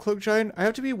another Rogue Cloak Giant. I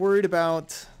have to be worried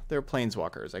about their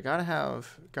planeswalkers. I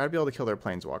gotta be able to kill their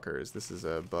planeswalkers. This is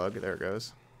a bug. There it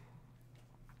goes.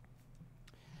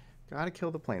 Gotta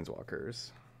kill the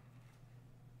planeswalkers.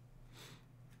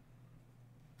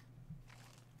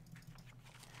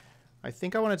 I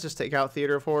think I want to just take out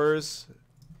Theater of Horrors.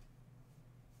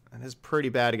 That is pretty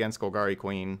bad against Golgari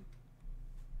Queen.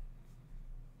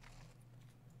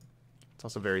 It's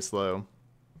also very slow.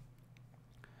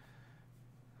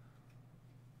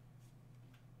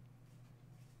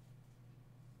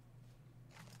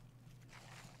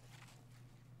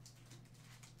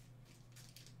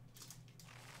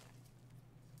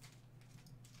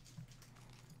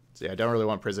 So yeah, I don't really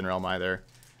want Prison Realm either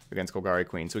against Golgari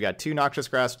Queen. So we got 2 Noxious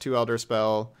Grasp, 2 Elder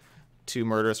Spell, 2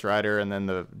 Murderous Rider, and then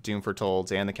the Doom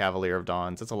Foretold and the Cavalier of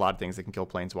Dawns. That's a lot of things that can kill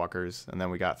Planeswalkers. And then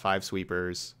we got 5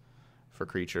 Sweepers for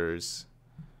creatures.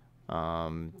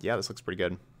 Yeah, this looks pretty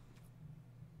good.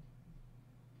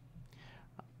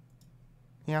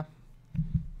 Yeah.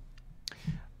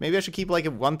 Maybe I should keep like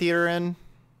a 1 Theater in.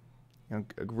 You know,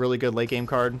 a really good late game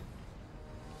card.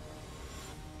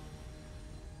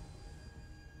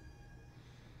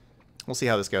 We'll see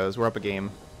how this goes. We're up a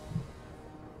game.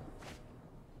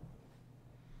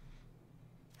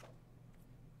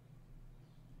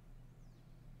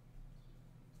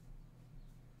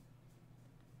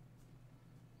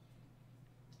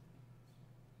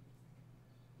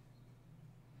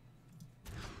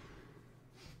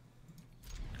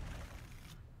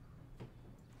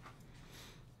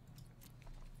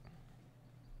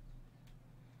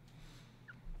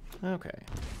 Okay.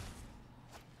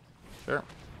 Sure.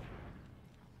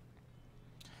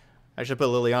 I should put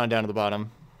Liliana down to the bottom.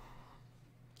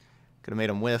 Could have made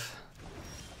him whiff.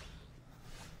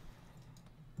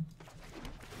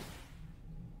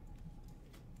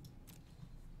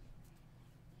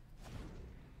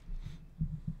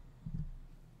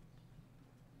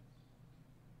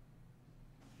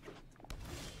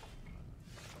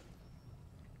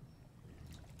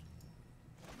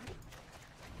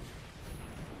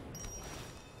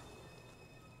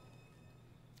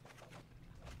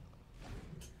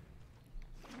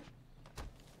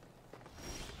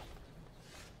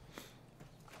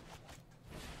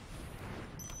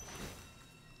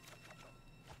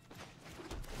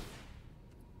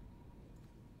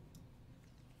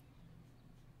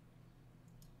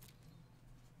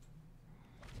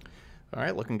 All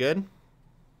right, looking good.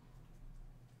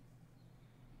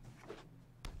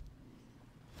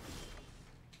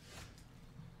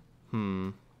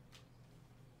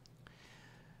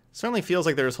 Certainly feels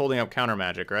like they're just holding up counter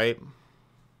magic, right?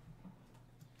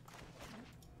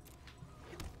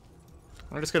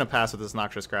 We're just going to pass with this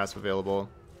Noxious Grasp available.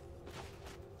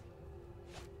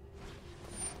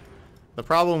 The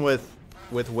problem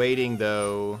with waiting,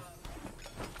 though,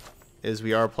 is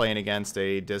we are playing against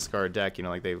a discard deck. You know,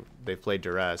 like they've played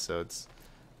Duress, so it's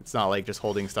not like just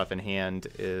holding stuff in hand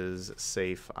is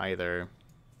safe either.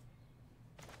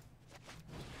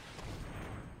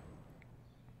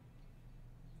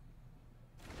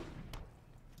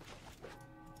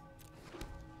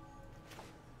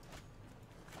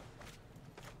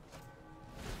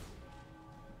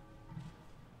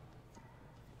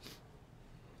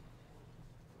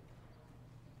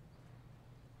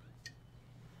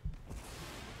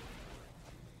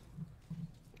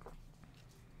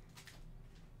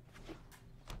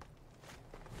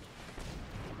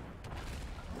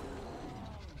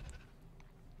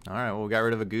 Alright, well, we got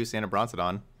rid of a Goose and a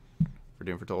Bronzodon for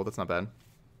Doom Foretold. That's not bad.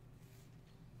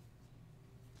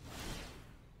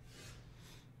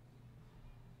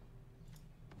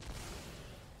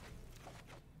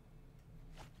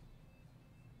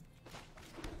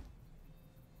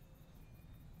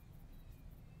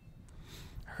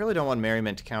 I really don't want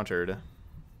Merriment countered.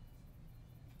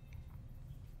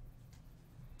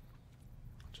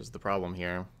 Which is the problem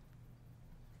here.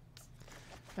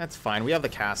 That's fine. We have the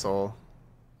castle.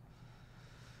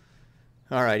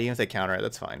 Alright, even if they counter it,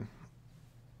 that's fine.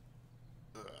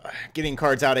 Getting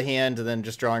cards out of hand and then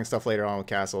just drawing stuff later on with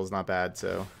castle is not bad,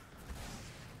 so...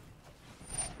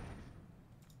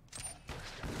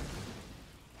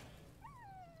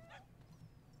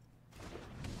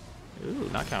 Ooh,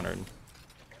 not countered.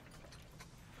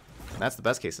 That's the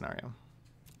best case scenario.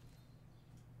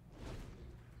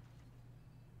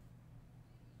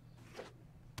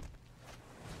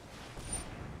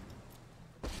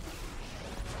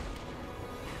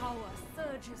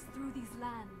 Surges through these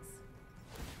lands.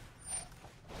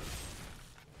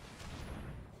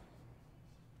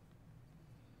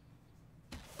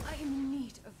 I am in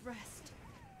need of rest.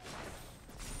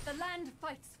 The land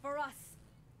fights for us.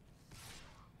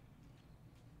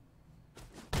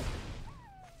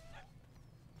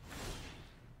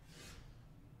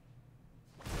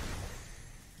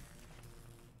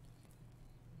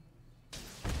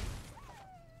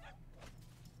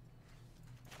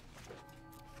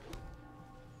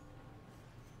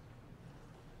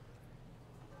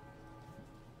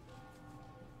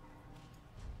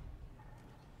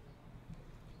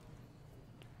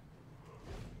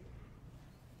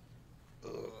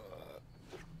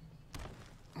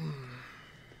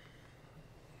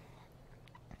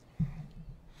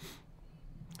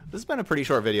 This has been a pretty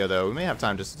short video, though. We may have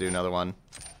time just to do another one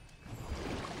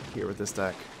here with this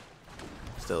deck.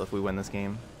 Still, if we win this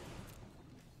game.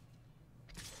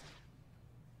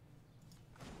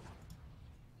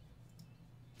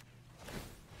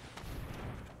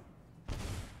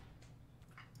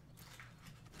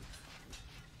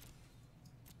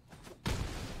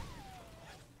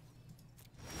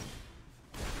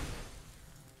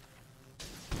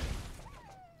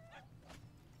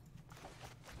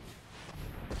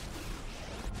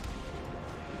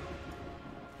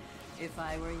 If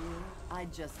I were you,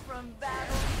 I'd just from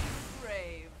battle to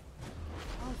grave.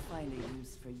 I'll find a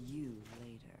use for you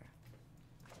later.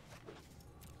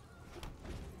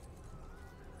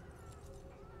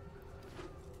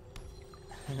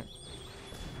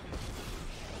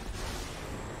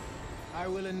 I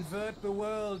will invert the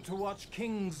world to watch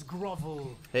kings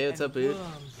grovel. Hey, what's up, dude?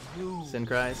 Rule. Sin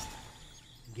Christ.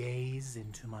 Gaze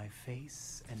into my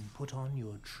face and put on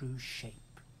your true shape.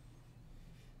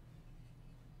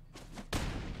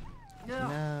 Ugh,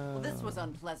 No. well, this was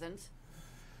unpleasant.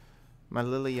 My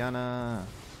Liliana.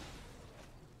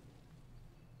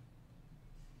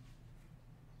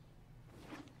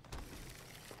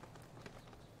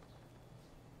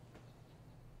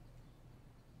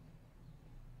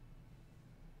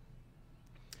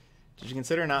 Did you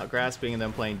consider not grasping and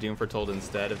then playing Doom Foretold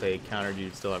instead? If they countered,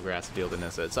 you'd still have Grasp Field and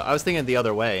Nissa. So I was thinking the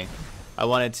other way. I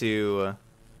wanted to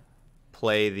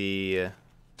play the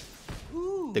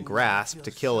Grasp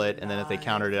to kill it, and then if they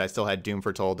countered it, I still had Doom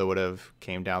Foretold that would have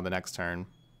came down the next turn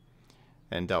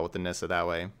and dealt with the Nissa that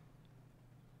way.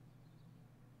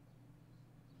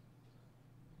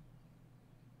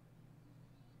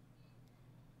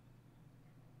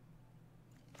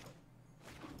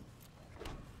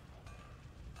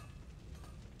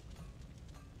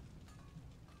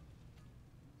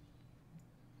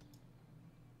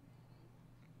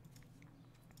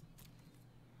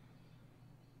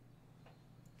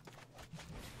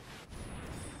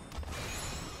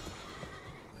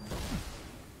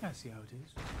 I see how it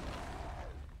is.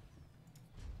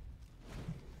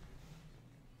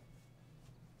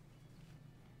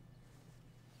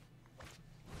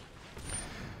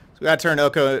 So we gotta turn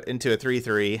Oko into a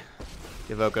 3/3.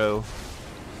 Give Oko,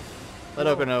 let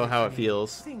Oko know how it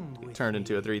feels. Get turned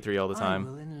into a 3/3 all the I time.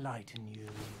 will enlighten you.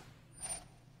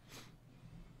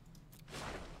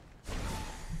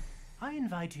 I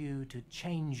invite you to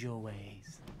change your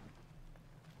ways.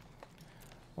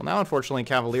 Well, now unfortunately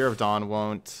Cavalier of Dawn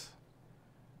won't.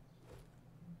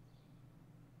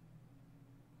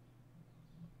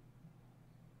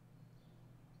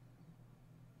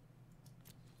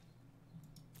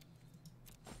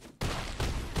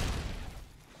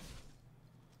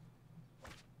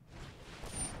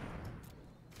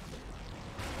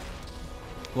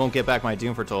 Won't get back my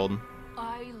Doom Foretold.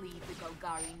 I lead the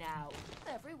Golgari now.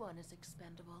 Everyone is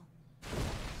expendable.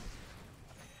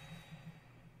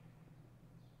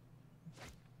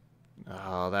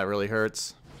 Oh, that really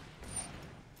hurts.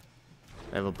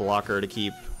 I have a blocker to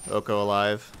keep Oko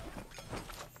alive.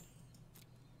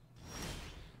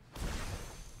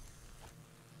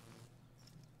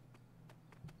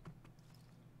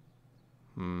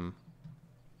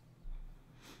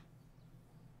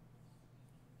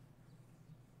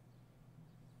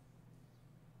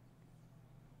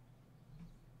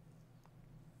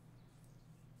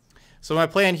 So my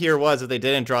plan here was if they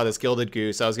didn't draw this Gilded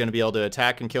Goose, I was going to be able to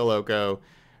attack and kill Oko,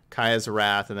 Kaya's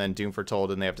Wrath, and then Doom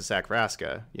Foretold, and they have to sack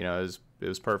Vraska. You know, it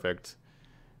was perfect.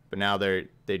 But now they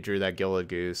drew that Gilded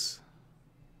Goose.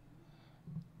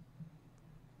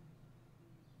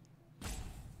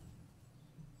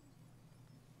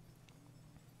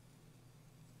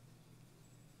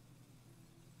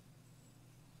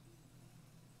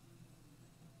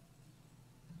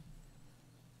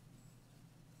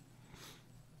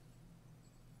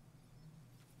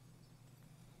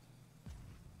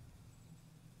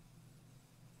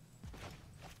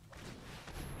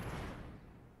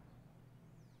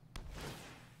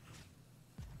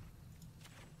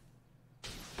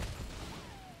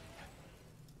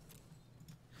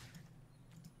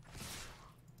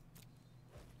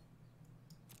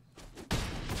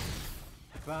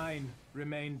 Fine,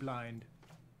 remain blind.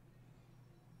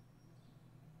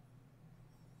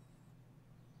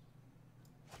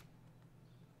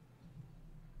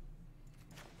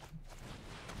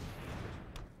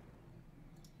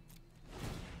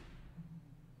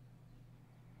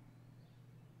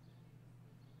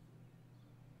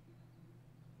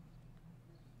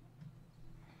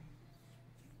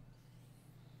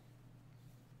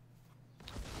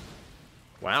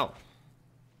 Wow.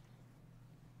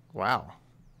 Wow.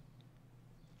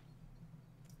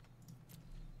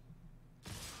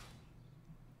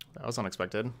 That was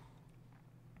unexpected.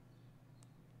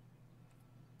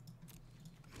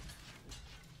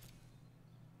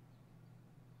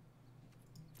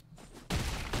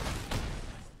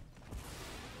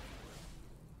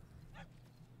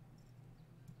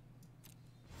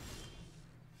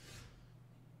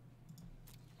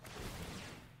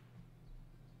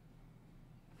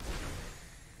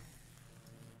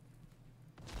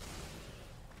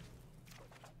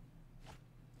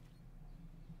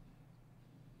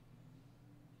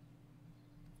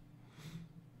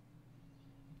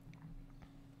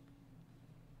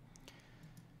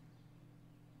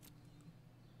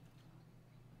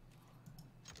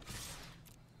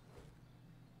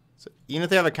 even if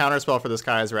they have a counter spell for this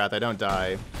Kaya's Wrath, I don't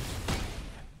die.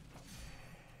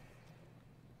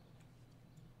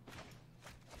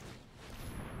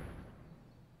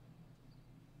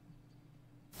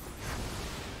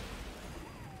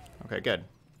 Okay, good.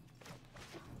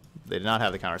 They did not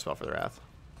have the counter spell for the Wrath.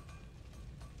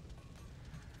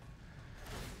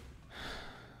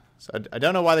 So I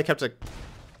don't know why they kept a...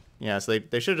 Yeah, so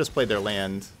they should have just played their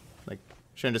land. Like,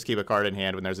 shouldn't just keep a card in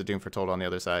hand when there's a Doom Foretold on the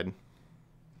other side.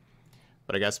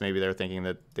 But I guess maybe they're thinking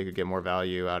that they could get more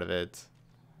value out of it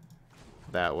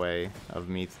that way, of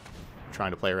me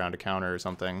trying to play around a counter or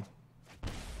something.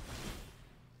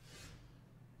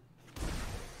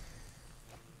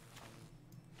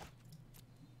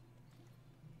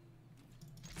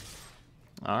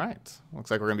 All right,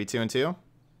 looks like we're gonna be 2-2.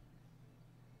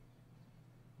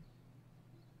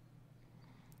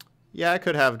 Yeah, I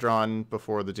could have drawn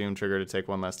before the Doom trigger to take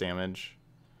one less damage.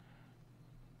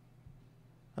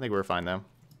 I think we're fine though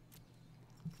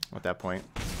at that point.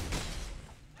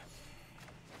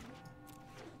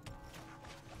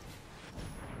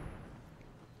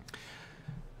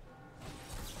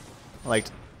 I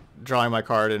liked drawing my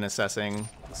card and assessing,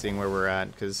 seeing where we're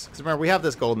at, because remember we have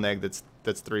this golden egg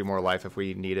that's 3 more life if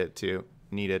we need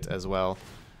it as well.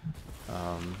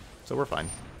 So we're fine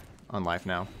on life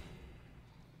now.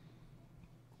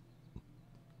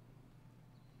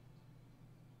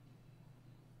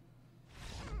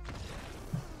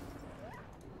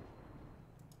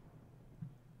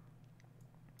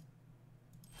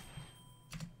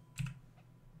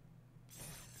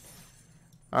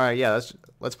 All right, yeah,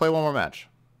 let's play one more match.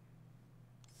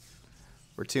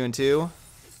 We're 2-2.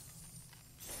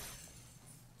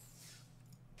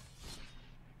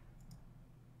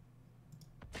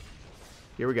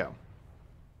 Here we go.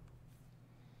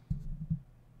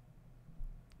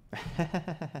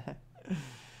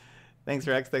 Thanks,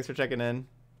 Rex. Thanks for checking in.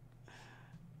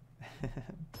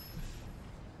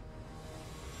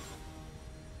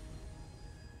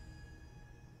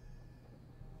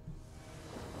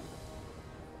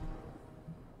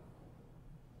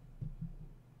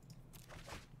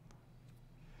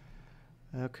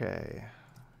 Okay.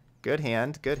 Good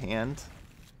hand, good hand.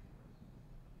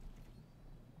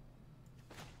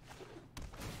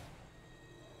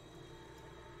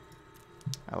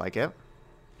 I like it.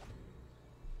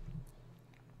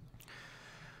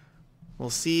 We'll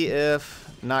see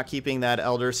if not keeping that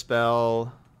Elder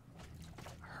spell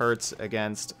hurts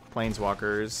against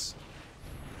Planeswalkers.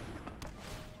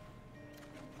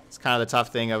 It's kind of the tough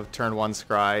thing of turn 1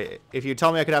 Scry. If you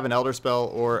tell me I could have an Elder spell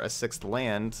or a 6th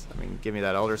land, I mean, give me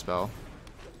that Elder spell.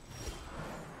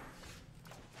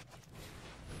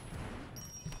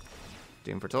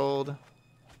 Doom Foretold.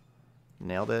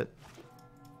 Nailed it.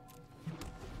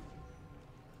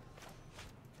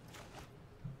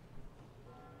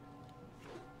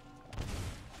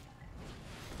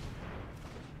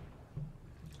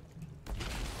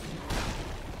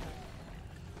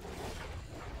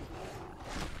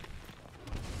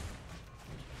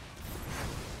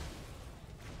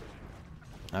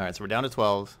 All right, so we're down to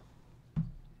 12.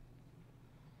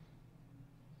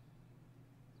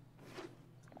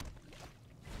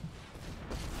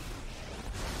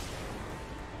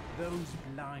 Those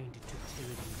blind to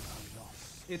tyranny are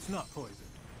lost. It's not poisoned.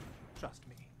 Trust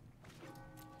me.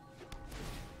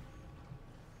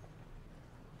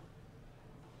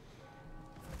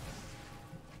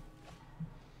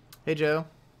 Hey, Joe.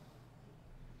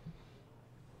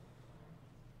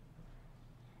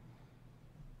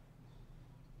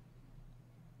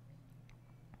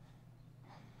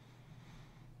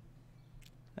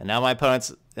 And now my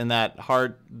opponent's in that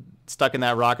stuck in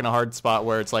that rock and a hard spot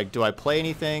where it's like, do I play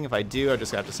anything? If I do, I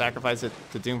just have to sacrifice it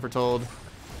to Doom Foretold.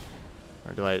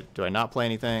 Or do I not play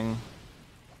anything?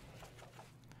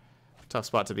 Tough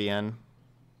spot to be in.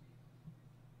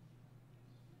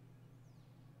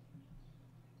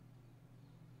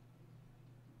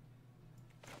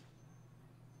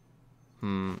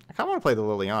 I kind of want to play the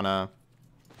Liliana.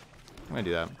 I'm going to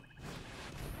do that.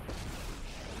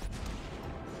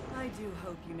 I do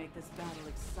hope you make this battle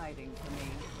exciting for me.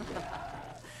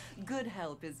 Good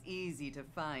help is easy to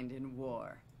find in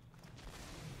war.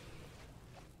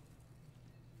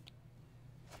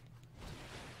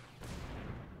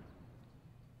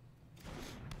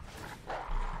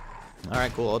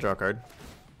 Alright, cool. I'll draw a card.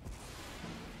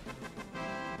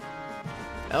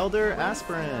 Elder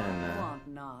Aspirin. Want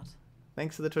not.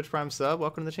 Thanks for the Twitch Prime sub.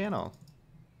 Welcome to the channel.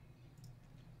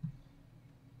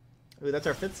 Ooh, that's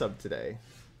our 5th sub today.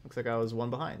 Looks like I was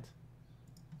 1 behind.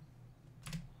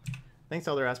 Thanks,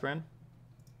 Elder Aspirin.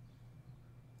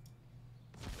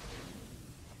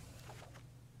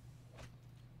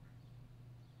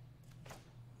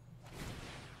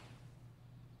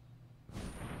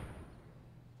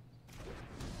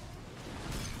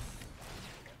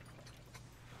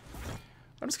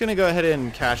 just gonna go ahead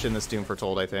and cash in this Doom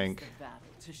Foretold, I think. The battle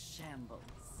to shambles.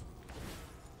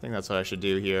 I think that's what I should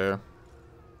do here.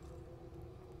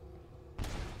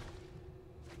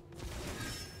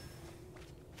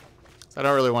 So I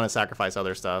don't really want to sacrifice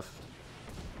other stuff.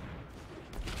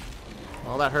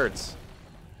 Well, that hurts.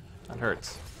 That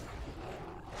hurts.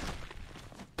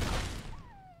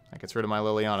 That gets rid of my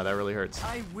Liliana. That really hurts.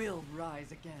 I will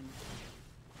rise again.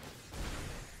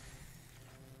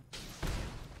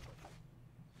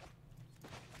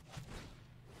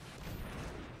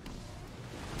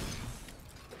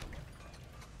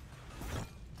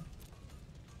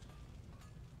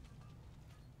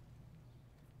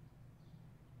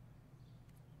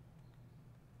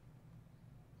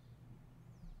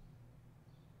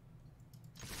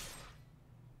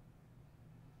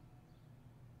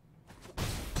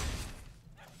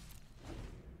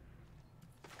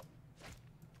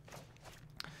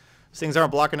 These things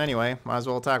aren't blocking anyway. Might as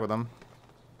well attack with them.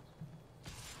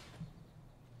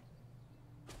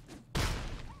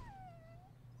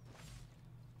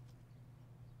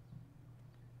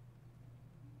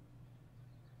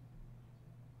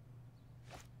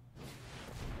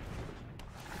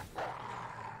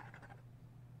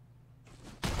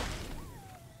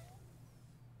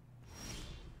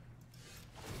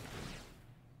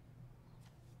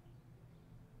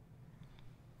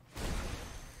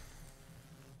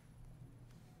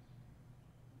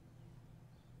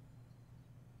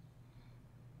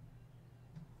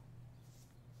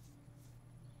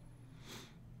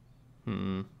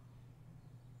 Hmm.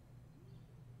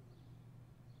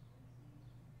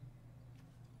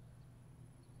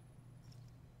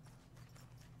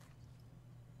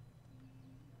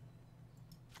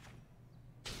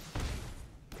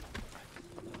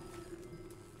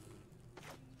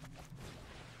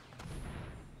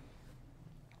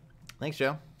 Thanks,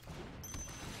 Joe.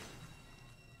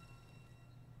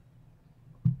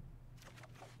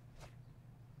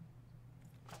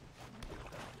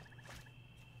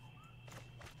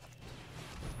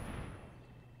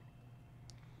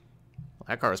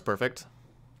 That car is perfect.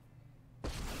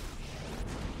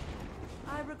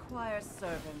 I require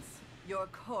servants. Your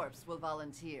corpse will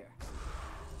volunteer.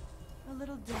 A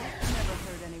little death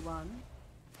never hurt anyone.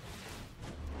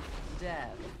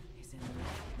 Death is in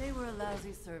the... They were a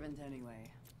lousy servant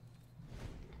anyway.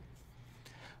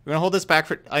 We're gonna hold this back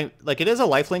for it is a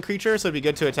lifelink creature, so it'd be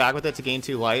good to attack with it to gain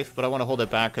 2 life, but I want to hold it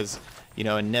back because, you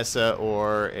know, a Nissa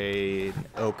or a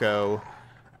Oko,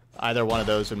 either one of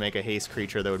those would make a haste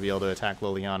creature that would be able to attack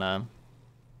Liliana.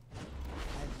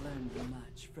 I've learned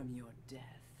much from your death.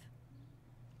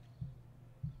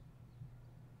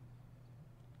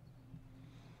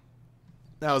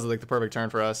 That was like the perfect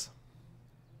turn for us.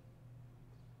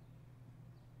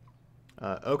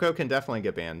 Oko can definitely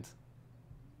get banned.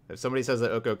 If somebody says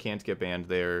that Oko can't get banned,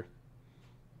 they're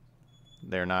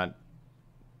not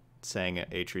saying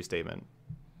a true statement.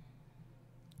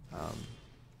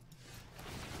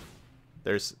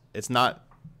 It's not...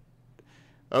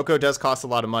 Oko does cost a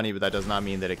lot of money, but that does not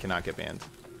mean that it cannot get banned.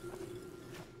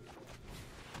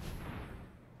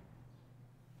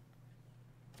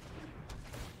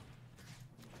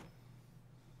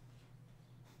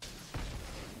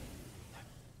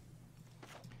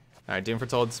 Alright, Doom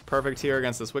Foretold's perfect here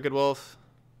against this Wicked Wolf.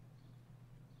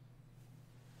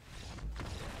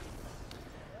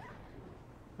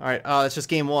 Alright, that's just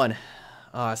game 1.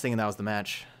 I was thinking that was the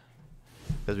match.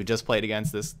 Because we just played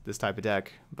against this type of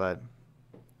deck, but...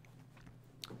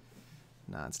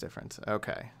 Nah, it's different.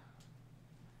 Okay.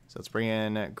 So let's bring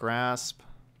in Grasp.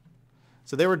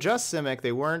 So they were just Simic.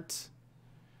 They weren't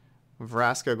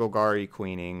Vraska Golgari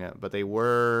queening, but they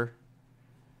were...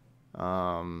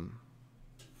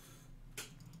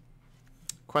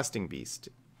 Questing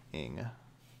Beasting.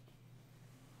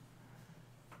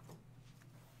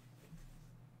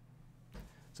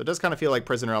 So it does kind of feel like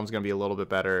Prison Realm is going to be a little bit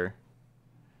better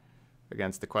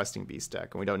against the Questing Beast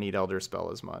deck, and we don't need Elder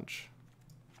Spell as much.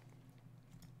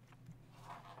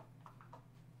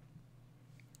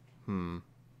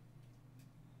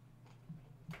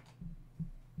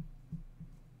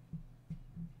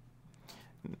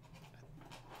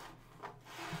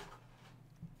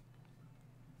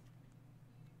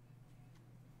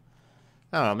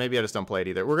 I don't know. Maybe I just don't play it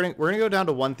either. We're gonna go down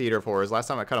to 1 Theater 4s. Last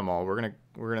time I cut them all. We're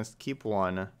gonna keep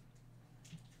 1.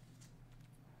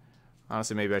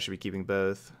 Honestly, maybe I should be keeping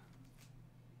both.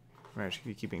 Maybe I should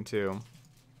be keeping 2.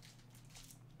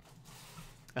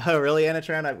 Oh, really,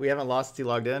 Anatran? We haven't lost since he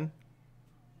logged in?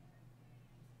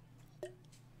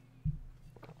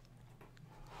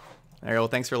 Alright, well,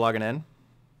 thanks for logging in.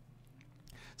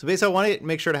 So basically, I want to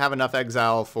make sure to have enough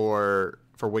exile for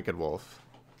Wicked Wolf.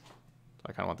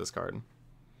 I kind of want this card.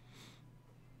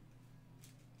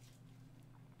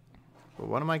 But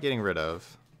what am I getting rid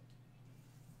of?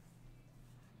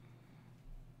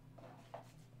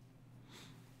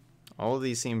 All of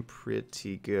these seem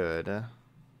pretty good.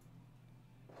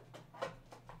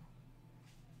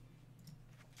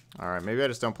 Alright, maybe I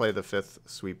just don't play the 5th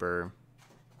sweeper.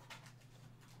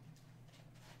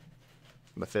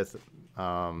 The 5th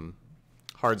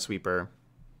hard sweeper.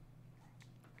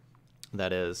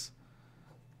 That is.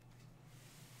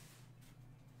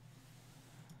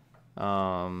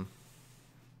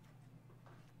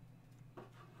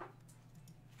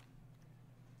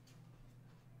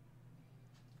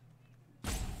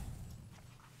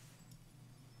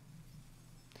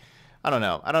 I don't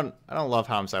know. I don't love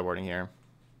how I'm sideboarding here.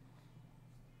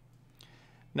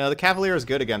 No, the Cavalier is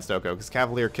good against Oko because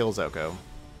Cavalier kills Oko.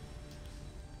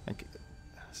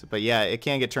 But yeah, it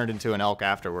can get turned into an Elk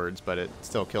afterwards, but it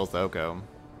still kills the Oko.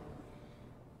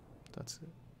 That's,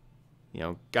 you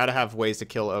know, gotta have ways to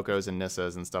kill Okos and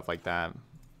Nissas and stuff like that.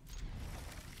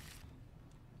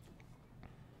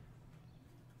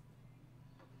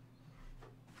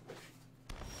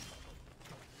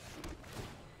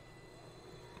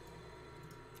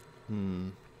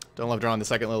 Don't love drawing the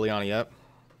second Liliana yet.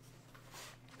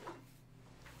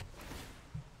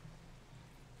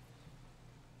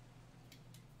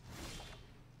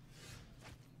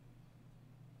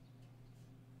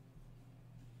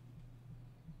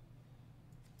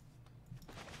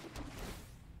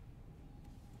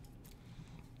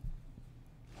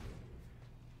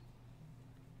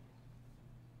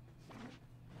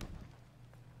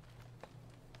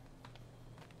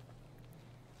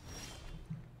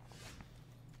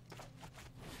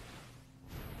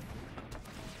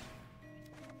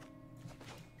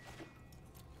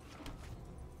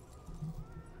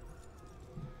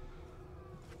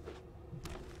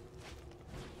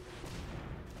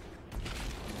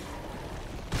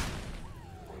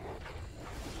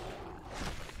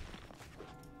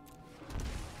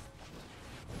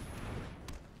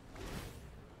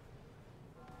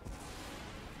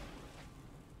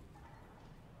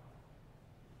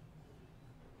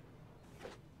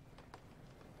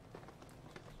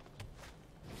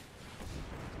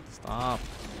 Stop.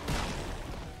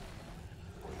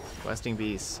 Questing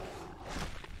beasts.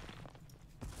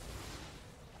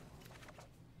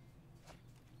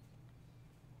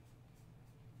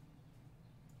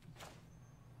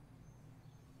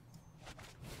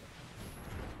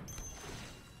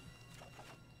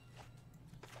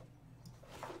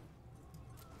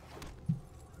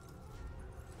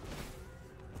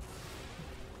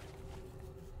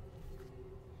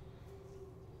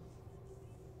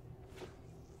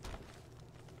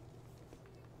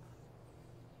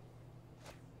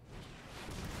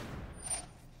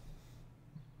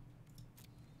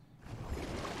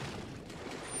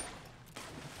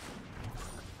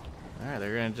 Alright,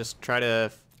 they're gonna just try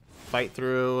to fight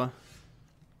through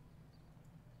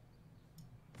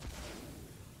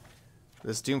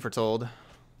this Doom Foretold.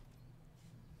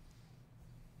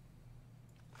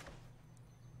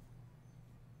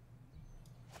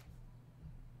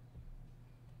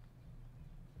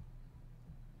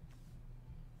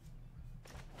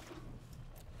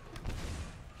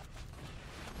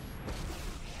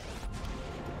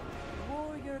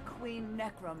 Warrior Queen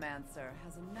Necromancer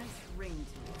has a nice ring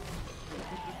to it.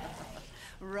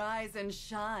 Rise and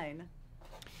shine.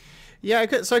 Yeah, I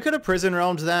could have Prison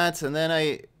Realmed that, and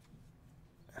then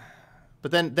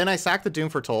but then I sack the Doom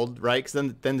Foretold, right?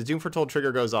 Because then the Doom Foretold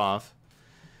trigger goes off.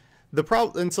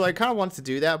 And so I kind of wanted to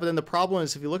do that, but then the problem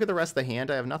is if you look at the rest of the hand,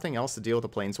 I have nothing else to deal with a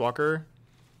Planeswalker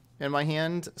in my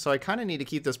hand, so I kind of need to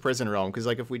keep this Prison Realm, because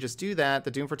like if we just do that,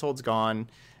 the Doom Foretold's gone.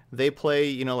 They play,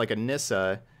 you know, like a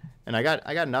Nissa, and I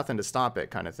got nothing to stop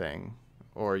it, kind of thing,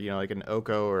 or you know, like an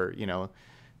Oko, or you know,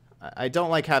 I don't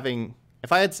like having.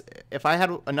 If I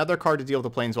had another card to deal with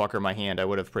a Planeswalker in my hand, I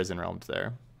would have Prison Realmed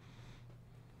there.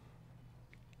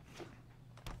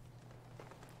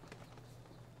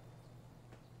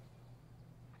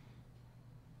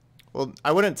 Well,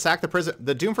 I wouldn't sack the prison.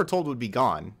 The Doom Foretold would be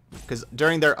gone because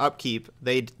during their upkeep,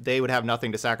 they would have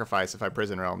nothing to sacrifice if I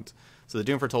Prison Realmed. So the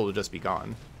Doom Foretold would just be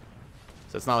gone.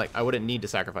 So it's not like I wouldn't need to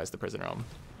sacrifice the Prison Realm.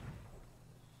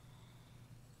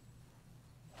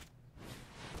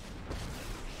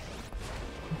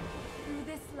 Through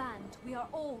this land, we are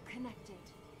all connected.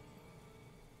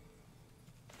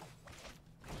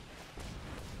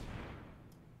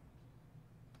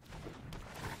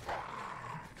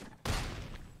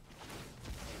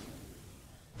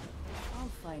 I'll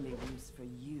find a use for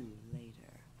you later.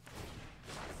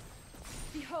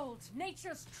 Behold,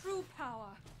 nature's true power.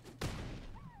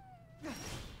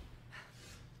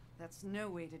 That's no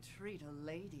way to treat a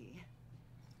lady.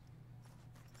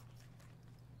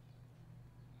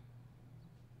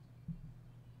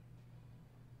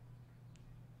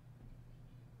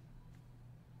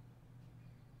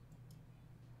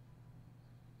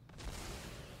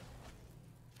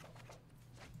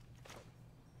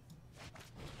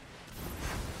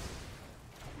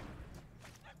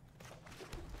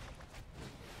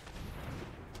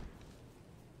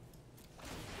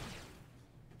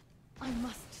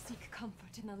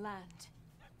 comfort in the land.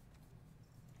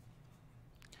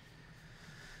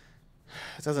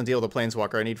 It doesn't deal with the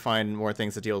Planeswalker. I need to find more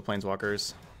things that deal with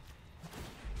Planeswalkers.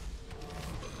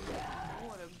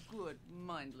 What a good,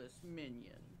 mindless minion.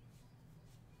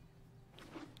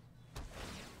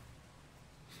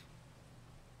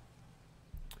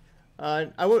 I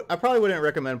probably wouldn't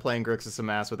recommend playing Grixis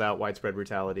Amass without Widespread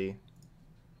Brutality.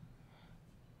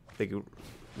 I think you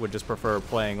would just prefer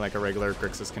playing like a regular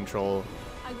Grixis control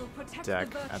I will protect deck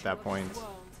the virtue at that of point. this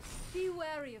world. Be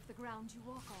wary of the ground you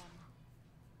walk on.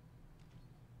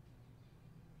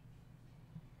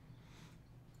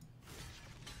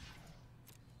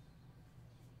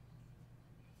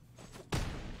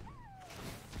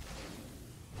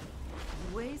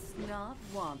 Waste not,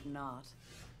 want not.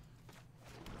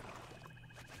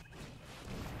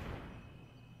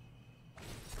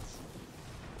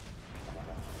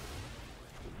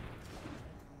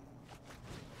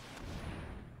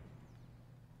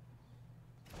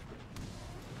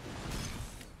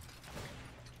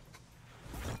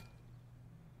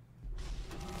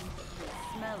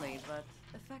 Smelly, but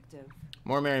effective.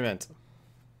 More merriment.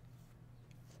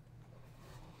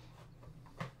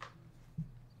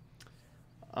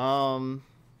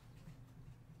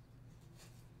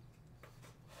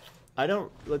 I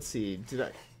don't. Let's see.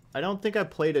 I don't think I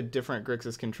played a different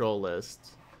Grixis control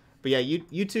list. But yeah,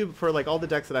 YouTube for like all the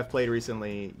decks that I've played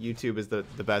recently, YouTube is the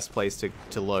best place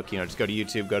to look. You know, just go to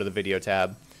YouTube, go to the video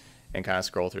tab, and kind of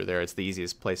scroll through there. It's the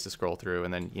easiest place to scroll through,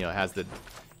 and then you know it has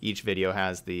each video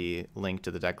has the link to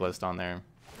the deck list on there.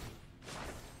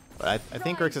 But I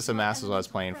think Grixis Amass was what I was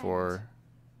playing for,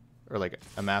 or like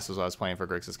Amass was what I was playing for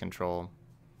Grixis control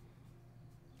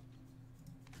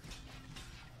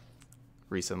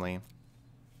recently.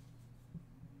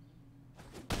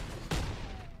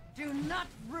 Do not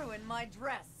ruin my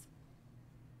dress.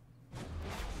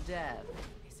 Death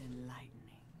is enlightening.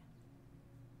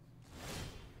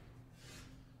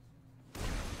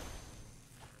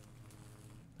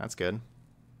 That's good.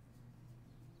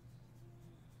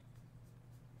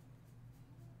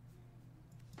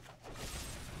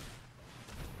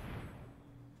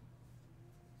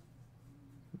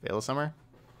 Veil of Summer?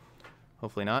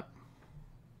 Hopefully not.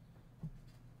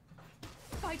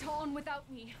 Fight on without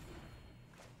me.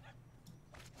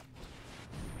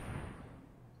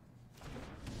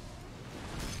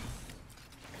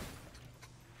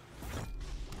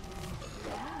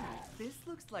 This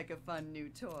looks like a fun new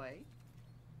toy.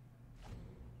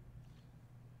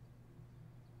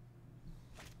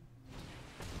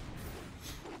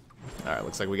 Alright,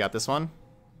 looks like we got this one.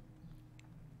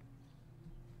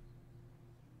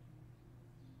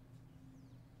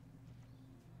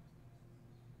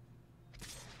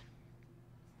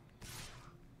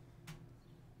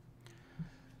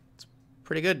 It's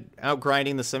pretty good.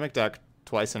 Outgrinding the Simic deck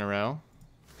twice in a row.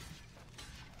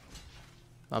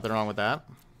 Nothing wrong with that.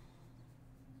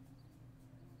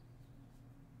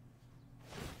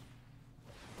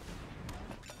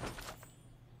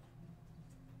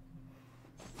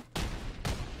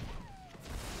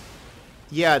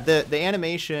 Yeah, the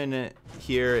animation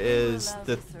here is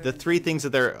the three things that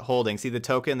they're holding. See the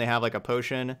token? They have like a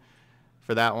potion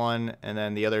for that one, and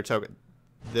then the other token.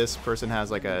 This person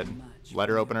has like a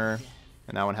letter opener,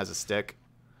 and that one has a stick.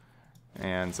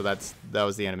 And so that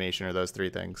was the animation, or those three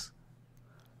things.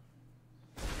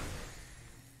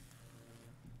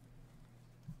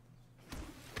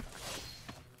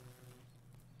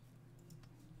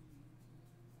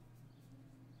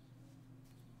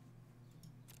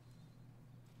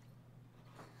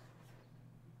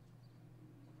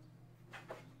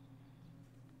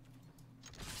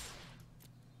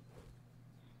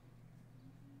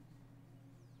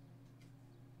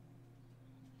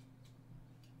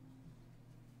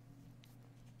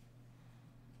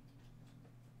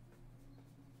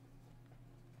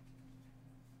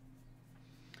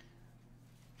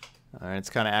 Alright,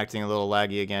 it's kind of acting a little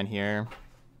laggy again here.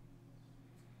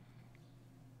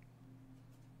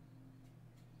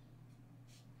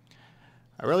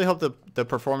 I really hope the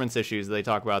performance issues they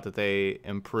talk about that they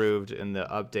improved in the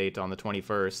update on the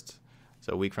 21st,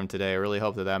 so a week from today, I really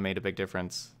hope that made a big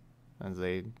difference. As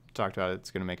they talked about,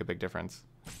 it's going to make a big difference.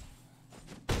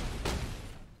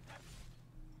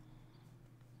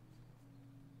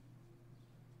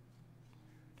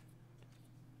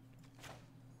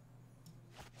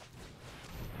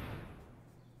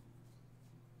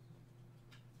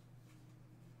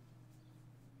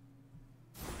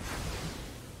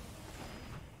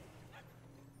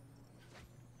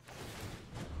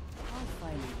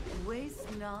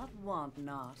 Waste not, want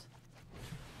not.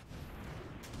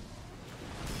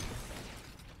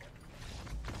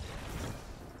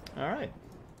 All right.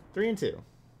 3 and 2.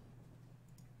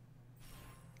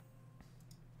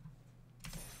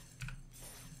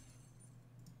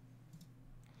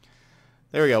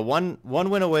 There we go. One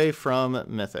win away from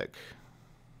Mythic.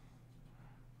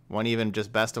 One even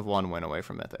just best of 1 win away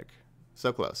from Mythic.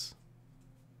 So close.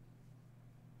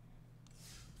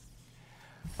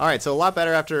 All right, so a lot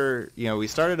better after, we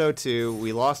started 0-2.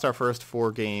 We lost our first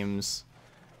 4 games,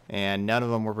 and none of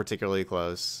them were particularly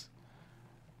close.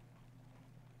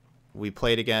 We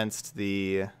played against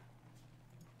the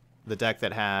deck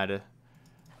that had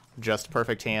just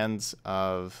perfect hands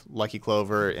of Lucky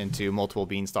Clover into multiple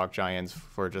Beanstalk Giants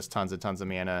for just tons and tons of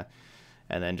mana,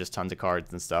 and then just tons of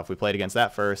cards and stuff. We played against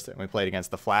that first, and we played against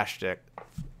the Flash deck,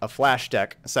 a Flash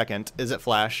deck second. Is it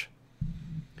Flash?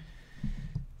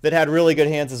 That had really good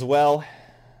hands as well.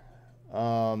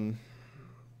 And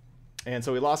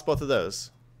so we lost both of those.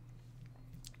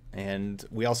 And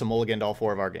we also mulliganed all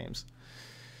 4 of our games.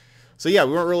 So yeah,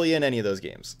 we weren't really in any of those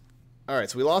games. All right,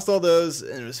 so we lost all those,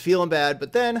 and it was feeling bad.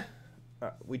 But then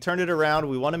we turned it around.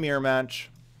 We won a mirror match.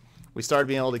 We started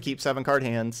being able to keep 7-card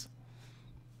hands.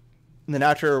 And then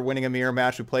after winning a mirror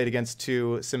match, we played against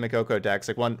 2 Simic Oko decks,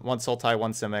 like one Sultai,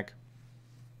 1 Simic.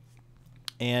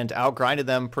 And outgrinded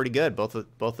them pretty good both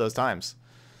those times.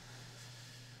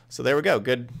 So there we go.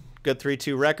 Good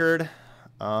 3-2 record.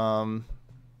 And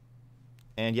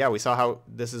yeah, we saw how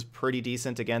this is pretty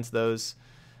decent against those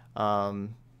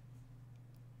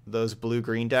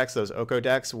blue-green decks, those Oko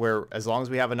decks, where as long as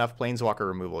we have enough Planeswalker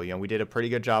removal, we did a pretty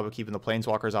good job of keeping the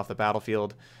Planeswalkers off the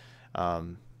battlefield,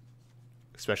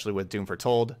 especially with Doom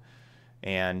Foretold.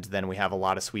 And then we have a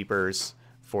lot of sweepers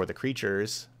for the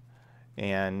creatures.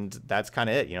 And that's kind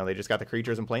of it. They just got the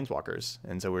creatures and Planeswalkers.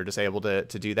 And so we're just able to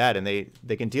do that. And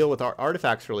they can deal with our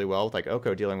artifacts really well, with like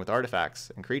Oko dealing with artifacts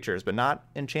and creatures, but not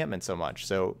enchantment so much.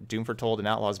 So Doom Foretold and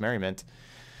Outlaw's Merriment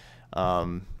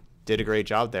did a great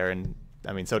job there. And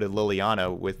I mean, so did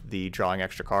Liliana with the drawing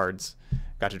extra cards.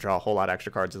 Got to draw a whole lot of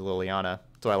extra cards with Liliana.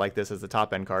 So I like this as the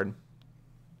top end card.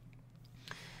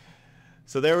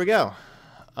 So there we go.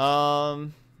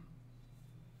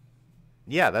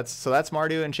 Yeah, that's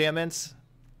Mardu Enchantments.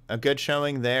 A good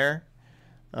showing there.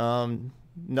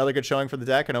 Another good showing for the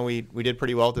deck. I know we did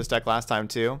pretty well with this deck last time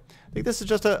too. I think this is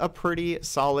just a pretty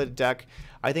solid deck.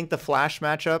 I think the Flash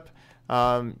matchup,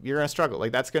 you're going to struggle.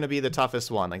 Like, that's going to be the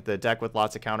toughest one. Like, the deck with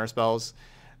lots of counter spells,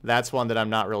 that's one that I'm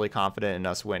not really confident in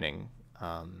us winning.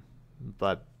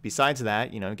 But besides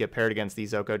that, get paired against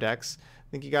these Oko decks,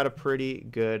 I think you got a pretty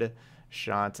good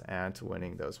shot at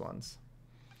winning those ones.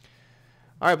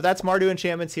 All right, but that's Mardu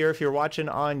Enchantments here. If you're watching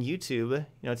on YouTube, you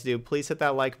know what to do. Please hit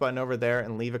that like button over there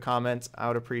and leave a comment. I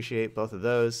would appreciate both of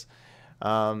those.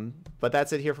 But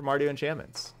that's it here for Mardu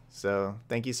Enchantments. So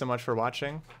thank you so much for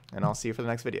watching, and I'll see you for the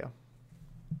next video.